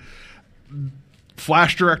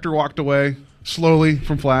 Flash director walked away slowly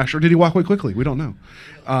from Flash, or did he walk away quickly? We don't know.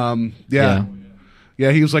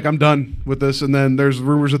 Yeah, he was like, I'm done with this. And then there's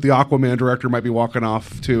rumors that the Aquaman director might be walking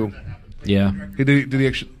off, too. Yeah. Did he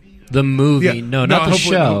actually... The movie. Yeah. No, not the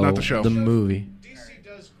show. No, not the show. The movie. DC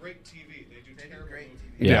does great TV. They do terrible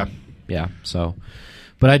TV. Yeah. So...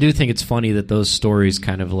 But I do think it's funny that those stories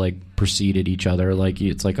kind of like preceded each other. Like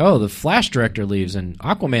it's like, oh, the Flash director leaves and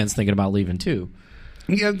Aquaman's thinking about leaving too.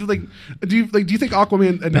 Yeah, do you think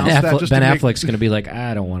Aquaman announced that? Ben Affleck's going to be like,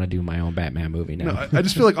 I don't want to do my own Batman movie now. No, I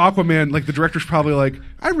just feel like Aquaman, like the director's probably like,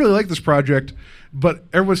 I really like this project, but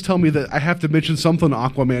everyone's telling me that I have to mention something to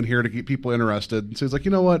Aquaman here to keep people interested. So he's like,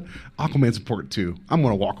 you know what? Aquaman's important too. I'm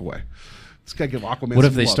going to walk away. This guy give Aquaman. What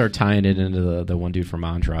if they love. start tying it into the one dude from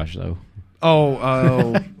Entourage though?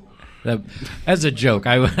 Oh. As a joke,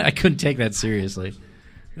 I couldn't take that seriously.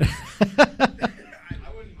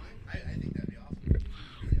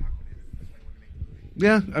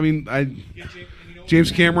 Yeah, I mean,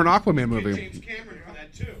 James Cameron Aquaman movie. James Cameron for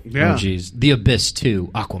that too. Yeah. Oh, jeez. The Abyss 2,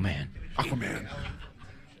 Aquaman.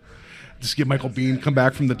 Just get Michael Biehn come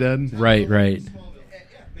back from the dead. Right. They can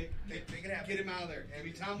get him out of there.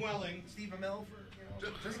 Maybe Tom Welling, Steve Amell for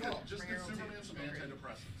just give Superman some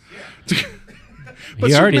antidepressants. But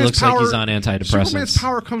He already Superman's looks like he's on antidepressants. Superman's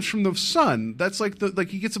power comes from the sun. That's like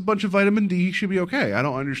he gets a bunch of vitamin D. He should be okay. I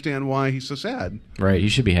don't understand why he's so sad. Right, he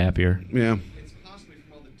should be happier. Yeah. It's possibly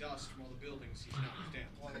from all the dust from all the buildings he's knocked down.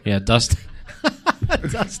 Yeah, dust.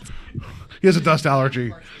 Dust. He has a dust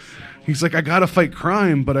allergy. He's like, I gotta fight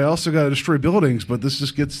crime, but I also gotta destroy buildings. But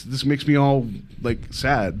this makes me all like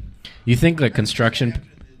sad. You think the construction?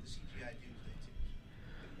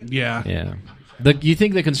 Yeah. Yeah. You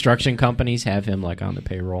think the construction companies have him like on the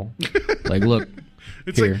payroll? Like, look,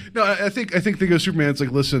 it's here. like no. I think they go. Superman's like,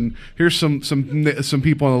 listen, here's some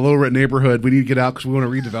people in a low rent neighborhood. We need to get out because we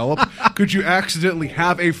want to redevelop. Could you accidentally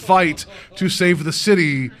have a fight to save the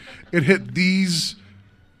city and hit these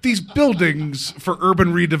buildings for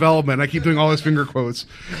urban redevelopment? I keep doing all these finger quotes.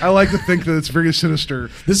 I like to think that it's very sinister.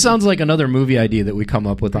 This sounds like another movie idea that we come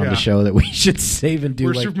up with on the show that we should save and do.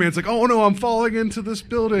 Where Superman's like, oh no, I'm falling into this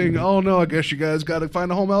building. Oh no, I guess you guys got to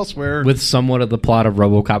find a home elsewhere. With somewhat of the plot of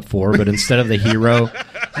RoboCop 4, but instead of the hero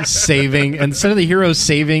saving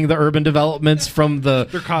the urban developments from the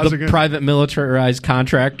private militarized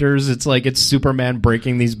contractors, it's like it's Superman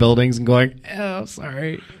breaking these buildings and going, oh,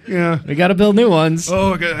 sorry. Yeah. We got to build new ones.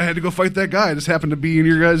 Oh, I had to go fight that guy. I just happened to be in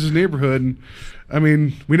your guys' neighborhood. And, I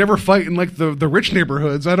mean, we never fight in like the rich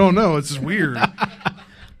neighborhoods. I don't know. It's just weird.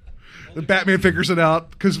 The Batman figures it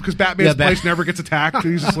out because Batman's place never gets attacked.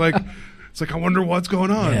 And he's just like, it's like, I wonder what's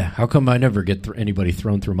going on. Yeah. How come I never get anybody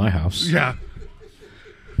thrown through my house? Yeah.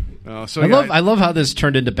 I love how this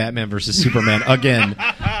turned into Batman versus Superman again.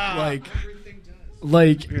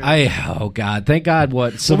 Oh God! Thank God!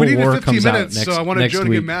 What Civil War comes out next week? So I wanted Joe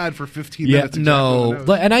to get mad for 15 minutes. No,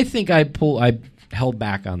 and I think I held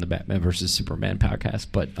back on the Batman versus Superman podcast,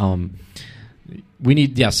 but we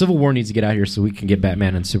need Civil War needs to get out here so we can get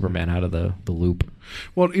Batman and Superman out of the loop.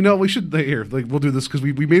 Well, we should we'll do this because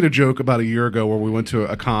we made a joke about a year ago where we went to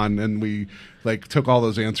a con and we took all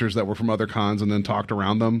those answers that were from other cons and then talked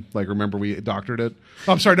around them. Like, remember we doctored it?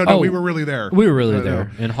 Oh, I'm sorry, no, we were really there. We were really there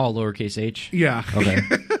in Hall lowercase h. Yeah. Okay.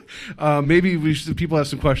 Maybe people have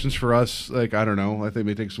some questions for us. Like, I don't know. I think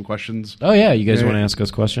we take some questions. Oh yeah, you guys want to ask us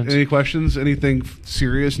questions? Any questions? Anything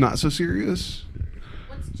serious? Not so serious?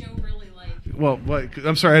 What's Joe really like? Well,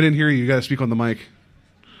 I'm sorry, I didn't hear you. You got to speak on the mic.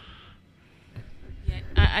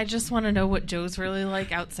 I just want to know what Joe's really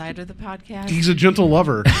like outside of the podcast. He's a gentle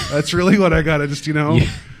lover. That's really what I got. I just,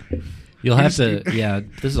 You'll have to. Yeah,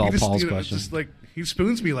 this is all Paul's question. Just he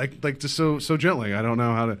spoons me just so gently. I don't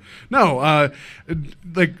know how to. No,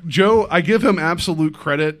 Joe. I give him absolute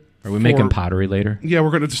credit Are we making pottery later? Yeah,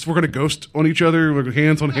 we're gonna ghost on each other, like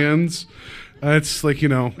hands on hands. It's like,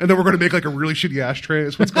 and then we're gonna make like a really shitty ashtray.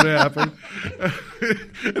 Is what's gonna happen.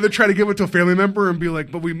 And then try to give it to a family member and be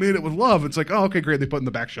like, "But we made it with love." It's like, "Oh, okay, great." They put it in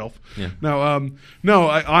the back shelf. Yeah. No.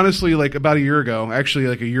 I honestly, like about a year ago, actually,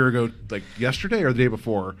 like a year ago, like yesterday or the day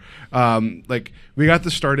before, like we got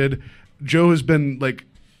this started. Joe has been like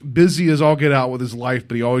busy as all get out with his life,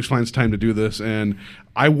 but he always finds time to do this, and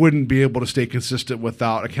I wouldn't be able to stay consistent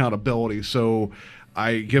without accountability. So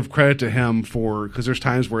I give credit to him because there's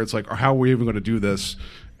times where it's like, how are we even going to do this?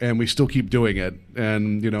 And we still keep doing it,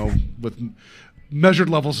 and with measured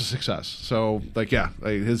levels of success. So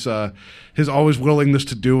his always willingness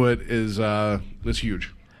to do it is huge.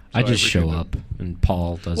 So I just show up, and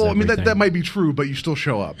Paul does. Well, everything. I mean that might be true, but you still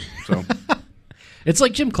show up. So it's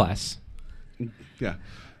like gym class. Yeah.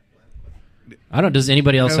 Does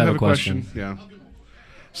anybody else have a question? Yeah.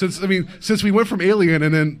 Since we went from Alien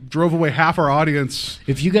and then drove away half our audience,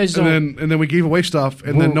 if you guys don't, and then we gave away stuff,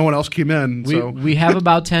 and then no one else came in. We have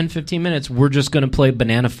about 10-15 minutes. We're just going to play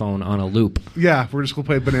Banana Phone on a loop. Yeah, we're just going to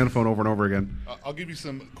play Banana Phone over and over again. I'll give you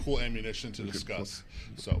some cool ammunition to discuss.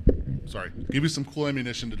 Give you some cool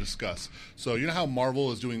ammunition to discuss. So you know how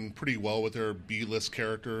Marvel is doing pretty well with their B-list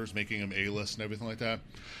characters, making them A-list and everything like that.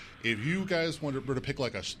 If you guys were to pick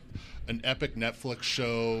like an epic Netflix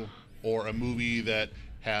show or a movie that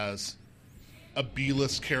has a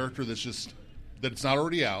B-list character that's not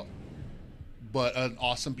already out, but an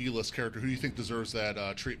awesome B-list character, who do you think deserves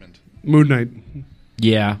that treatment? Moon Knight.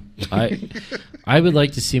 Yeah, I would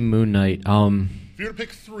like to see Moon Knight. If you were to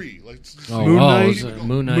pick three,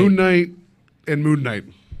 Moon Knight, and Moon Knight.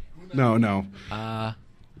 No.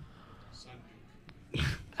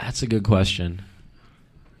 That's a good question.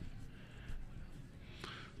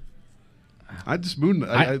 I just Moon.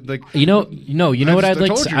 I like. You know what I'd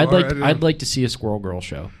like. I'd like to see a Squirrel Girl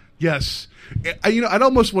show. Yes, I'd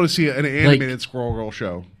almost want to see an animated Squirrel Girl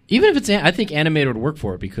show. Even if it's, I think animated would work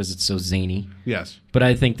for it because it's so zany. Yes, but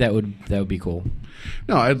I think that would be cool.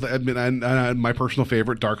 No, I my personal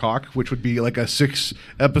favorite, Darkhawk, which would be like a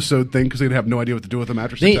 6-episode thing because they'd have no idea what to do with him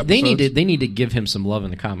after 6 episodes. They need to give him some love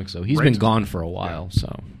in the comics though. He's been gone for a while,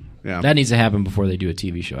 so that needs to happen before they do a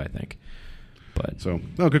TV show, I think. But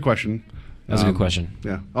good question. That's a good question.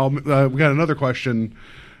 Yeah. We got another question,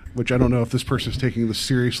 which I don't know if this person's taking this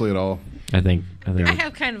seriously at all. I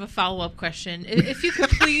have kind of a follow-up question. If you could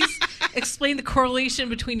please explain the correlation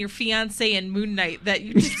between your fiancé and Moon Knight that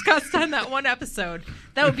you discussed on that one episode,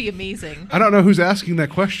 that would be amazing. I don't know who's asking that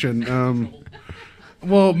question.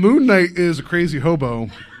 Well, Moon Knight is a crazy hobo,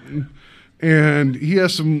 and he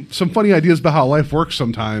has some funny ideas about how life works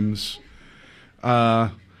sometimes.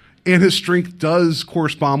 And his strength does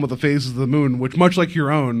correspond with the phases of the moon, which, much like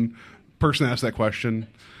your own person asked that question.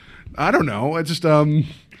 I don't know. I just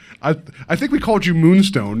I think we called you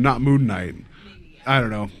Moonstone, not Moon Knight. I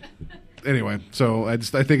don't know. Anyway, so I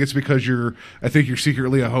think it's because you're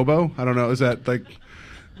secretly a hobo. I don't know. Is that like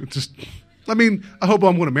just? I mean, a hobo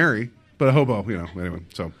I'm going to marry, but a hobo, Anyway,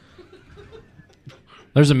 so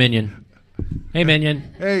there's a minion. Hey,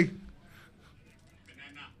 minion. Hey.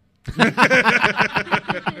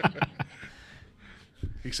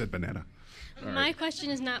 He said banana. My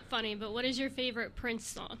question is not funny, but what is your favorite Prince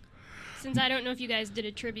song? Since I don't know if you guys did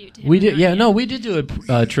a tribute to him. We did, yeah. No, we did do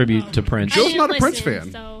a tribute to Prince. Joe's not a Prince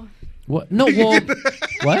fan. So. What? No, well,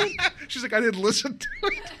 what? She's like, I didn't listen to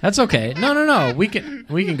it. That's okay. No. We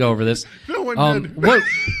can go over this. No one did. What?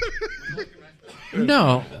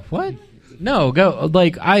 No. What? No. Go.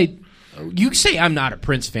 You say I'm not a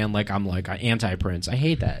Prince fan, like I'm like anti-Prince. I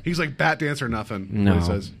hate that. He's like bat dance or nothing. No, what he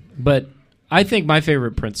says. But I think my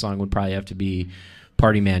favorite Prince song would probably have to be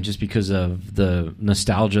 "Party Man," just because of the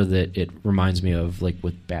nostalgia that it reminds me of, like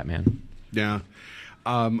with Batman. Yeah,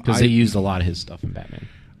 because they used a lot of his stuff in Batman.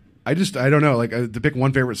 I don't know. Like to pick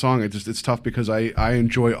one favorite song, it's tough because I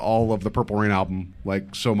enjoy all of the Purple Rain album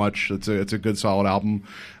like so much. It's a good solid album.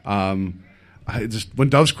 When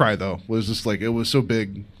Doves Cry though was just like, it was so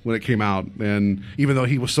big when it came out, and even though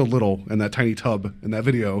he was so little in that tiny tub in that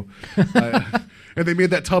video, and they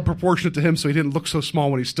made that tub proportionate to him so he didn't look so small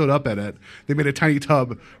when he stood up in it. They made a tiny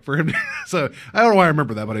tub for him. So I don't know why I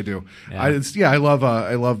remember that, but I do. Yeah. I love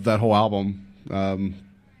that whole album.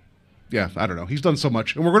 Yeah, I don't know. He's done so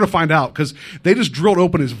much, and we're going to find out because they just drilled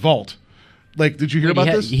open his vault. Like, did you hear about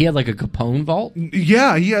this? He had like a Capone vault.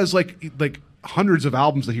 Yeah, he has like hundreds of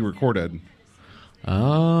albums that he recorded.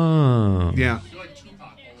 Oh. Yeah.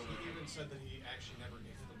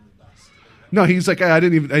 No, he's like, I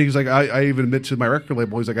didn't even. He's like, I even admit to my record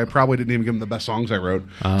label. He's like, I probably didn't even give him the best songs I wrote.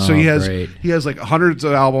 So he has like hundreds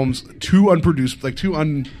of albums, two unproduced,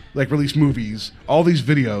 released movies, all these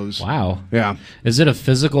videos. Wow. Yeah. Is it a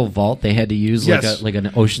physical vault? They had to use like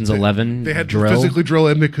an Ocean's 11 They had drill? to physically drill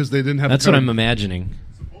in because they didn't have. That's what I'm imagining.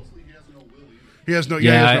 He has no.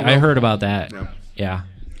 I heard about that. Yeah.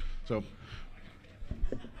 So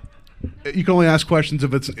you can only ask questions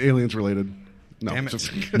if it's aliens related. No. Damn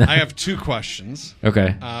it. I have two questions.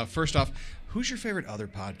 Okay. First off, who's your favorite other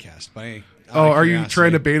podcast? Are you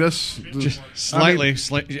trying to bait us? Just slightly.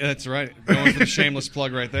 That's right. Going for the shameless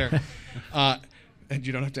plug right there. And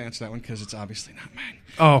you don't have to answer that one because it's obviously not mine.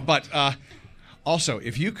 Oh. But also,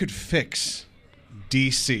 if you could fix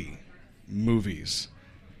DC movies,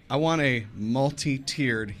 I want a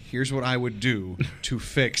multi-tiered, here's what I would do to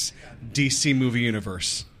fix DC movie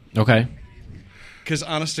universe. Okay. Because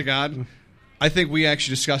honest to God, I think we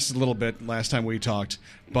actually discussed it a little bit last time we talked,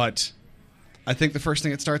 but I think the first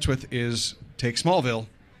thing it starts with is take Smallville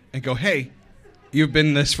and go, hey, you've been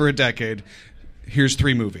in this for a decade. Here's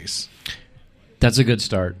 3 movies. That's a good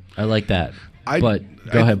start. I like that. But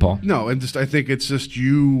go ahead, Paul. No, and I think it's just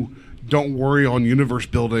you don't worry on universe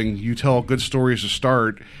building. You tell good stories to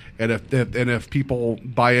start, and if people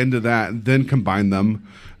buy into that, then combine them.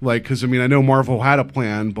 Like, because I mean, I know Marvel had a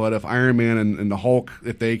plan, but if Iron Man and the Hulk,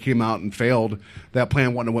 if they came out and failed, that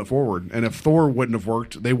plan wouldn't have went forward. And if Thor wouldn't have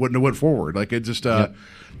worked, they wouldn't have went forward. Like it just,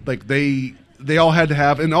 like they all had to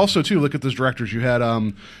have, and also too, look at those directors. You had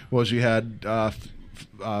Favreau.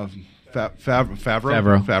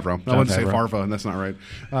 I wouldn't say Farva, and that's not right.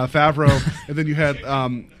 Favreau, and then you had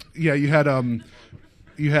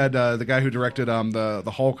the guy who directed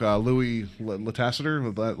the Hulk, Louis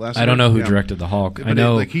Lasseter. I don't know who directed the Hulk. But I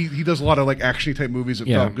know he does a lot of like action type movies that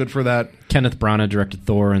felt good for that. Kenneth Branagh directed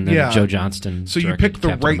Thor, and then Joe Johnston. So you picked the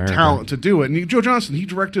Captain right America. talent to do it. And Joe Johnston, he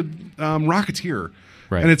directed Rocketeer.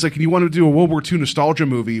 Right. And it's like, you want to do a World War II nostalgia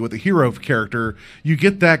movie with a hero character, you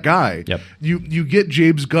get that guy. Yep. You get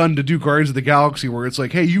James Gunn to do Guardians of the Galaxy, where it's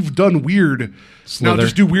like, hey, you've done weird. Slither. Now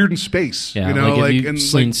just do weird in space. Yeah, you know, like if you've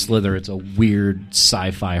seen Slither, it's a weird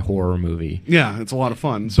sci-fi horror movie. Yeah, it's a lot of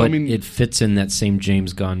fun. So but I mean, it fits in that same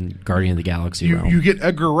James Gunn Guardian of the Galaxy realm. You get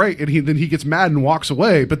Edgar Wright, and then he gets mad and walks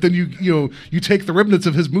away. But then you take the remnants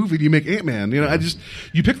of his movie and you make Ant-Man.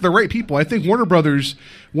 You pick the right people. I think Warner Brothers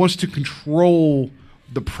wants to control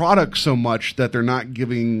the product so much that they're not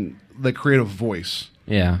giving the creative voice.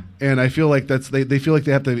 Yeah. And I feel like they feel like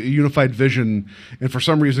they have the unified vision, and for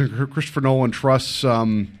some reason Christopher Nolan trusts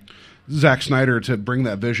Zack Snyder to bring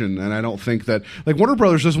that vision, and I don't think that, like, Warner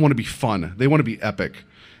Brothers doesn't want to be fun. They want to be epic.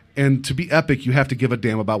 And to be epic, you have to give a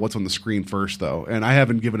damn about what's on the screen first, though. And I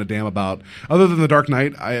haven't given a damn about, other than The Dark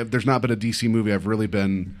Knight, there's not been a DC movie I've really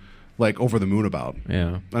been like over the moon about.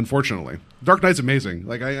 Yeah. Unfortunately. Dark Knight's amazing.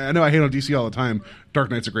 Like I know I hate on DC all the time. Dark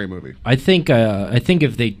Knight's a great movie. I think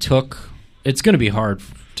if they took, it's going to be hard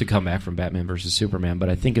to come back from Batman versus Superman, but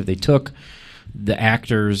I think if they took the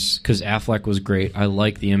actors, because Affleck was great, I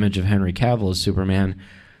like the image of Henry Cavill as Superman.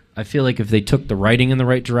 I feel like if they took the writing in the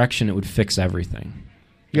right direction, it would fix everything.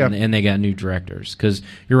 Yeah. And they got new directors, because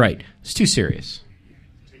you're right, it's too serious.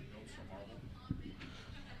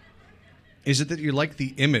 Is it that you like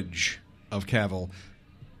the image of Cavill,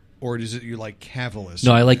 or is it you like Cavill as No,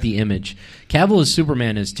 Superman? I like the image. Cavill as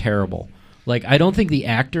Superman is terrible. Like, I don't think the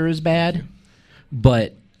actor is bad,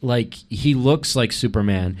 but like, he looks like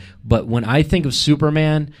Superman. But when I think of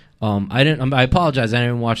Superman, I apologize, I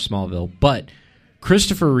didn't watch Smallville, but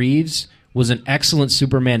Christopher Reeves was an excellent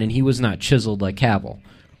Superman, and he was not chiseled like Cavill.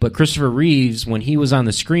 But Christopher Reeves, when he was on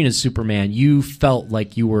the screen as Superman, you felt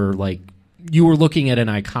like you were looking at an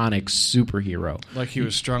iconic superhero. Like he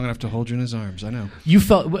was strong enough to hold you in his arms. I know. You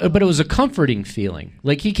felt, but it was a comforting feeling.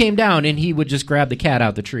 Like, he came down and he would just grab the cat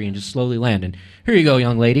out the tree and just slowly land. And here you go,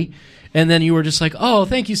 young lady. And then you were just like, oh,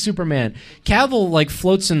 thank you, Superman. Cavill like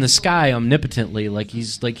floats in the sky omnipotently. Like,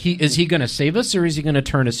 is he going to save us, or is he going to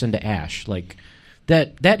turn us into ash? Like,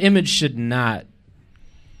 that image should not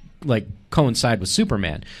like coincide with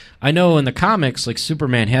Superman. I know in the comics, like,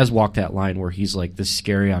 Superman has walked that line where he's like this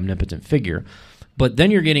scary, omnipotent figure, but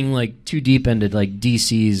then you're getting like too deep into like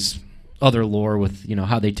DC's other lore with, you know,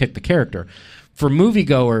 how they tick the character. For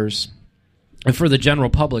moviegoers and for the general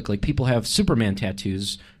public, like, people have Superman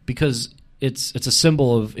tattoos because it is a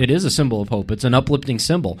symbol of hope. It's an uplifting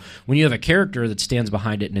symbol. When you have a character that stands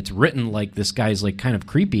behind it and it's written like this guy's like kind of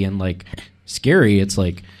creepy and like scary, it's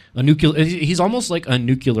like he's almost like a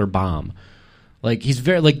nuclear bomb. Like, he's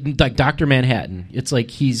very like Dr. Manhattan. It's like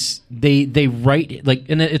they write like,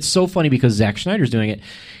 and it's so funny because Zack Snyder's doing it.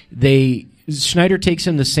 Schneider takes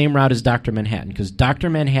him the same route as Dr. Manhattan, because Dr.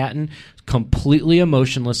 Manhattan is completely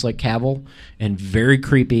emotionless like Cavill and very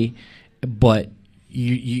creepy, but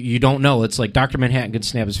you don't know. It's like Dr. Manhattan could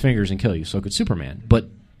snap his fingers and kill you, so could Superman. But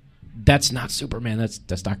that's not Superman. That's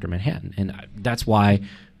Dr. Manhattan, and that's why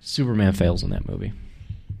Superman fails in that movie.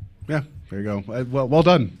 Yeah, there you go. Well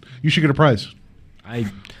done. You should get a prize. I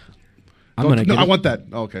want that.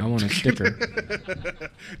 Oh, okay. I want a sticker.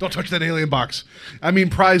 Don't touch that alien box. I mean,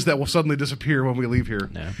 prize that will suddenly disappear when we leave here.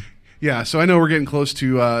 No. Yeah, so I know we're getting close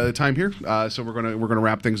to time here, so we're gonna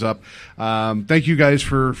wrap things up. Thank you guys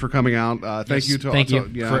for coming out. Thank you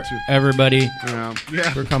to everybody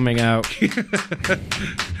for coming out.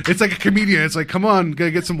 It's like a comedian. It's like, come on, gotta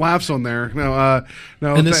get some laughs on there. No,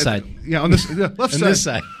 on this side. Yeah, on this left side, this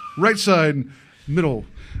side, right side, middle.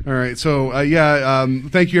 All right, so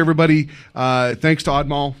thank you everybody. Thanks to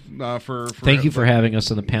Oddmall for thank you for having us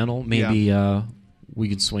on the panel. Maybe we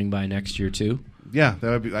could swing by next year too. Yeah,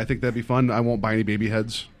 I think that'd be fun. I won't buy any baby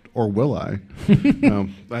heads, or will I? No.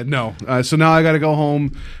 So now I got to go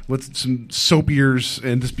home with some soap ears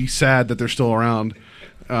and just be sad that they're still around.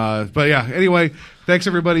 But yeah, anyway, thanks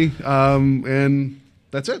everybody, and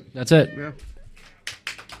that's it. That's it. Yeah.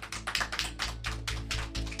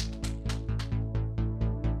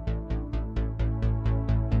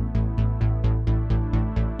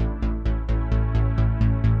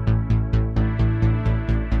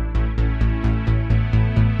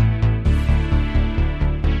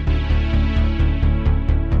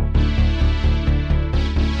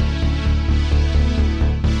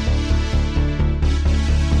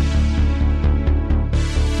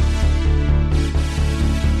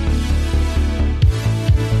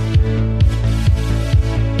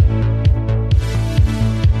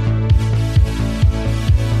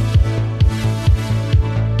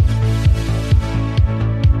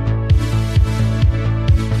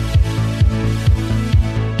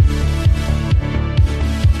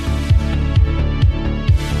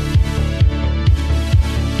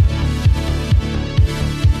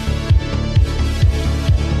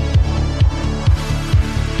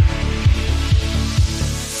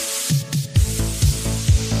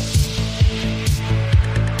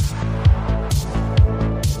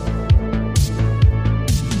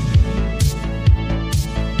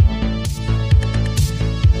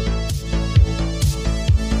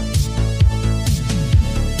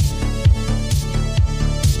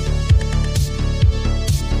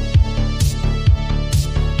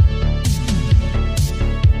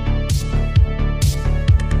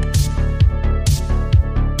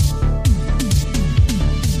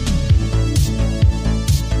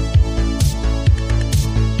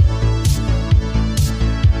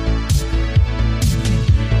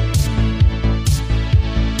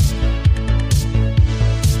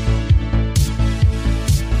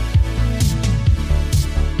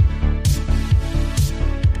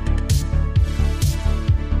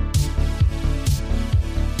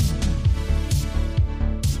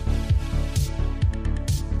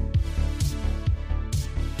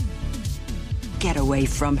 Get away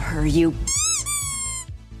from her, you...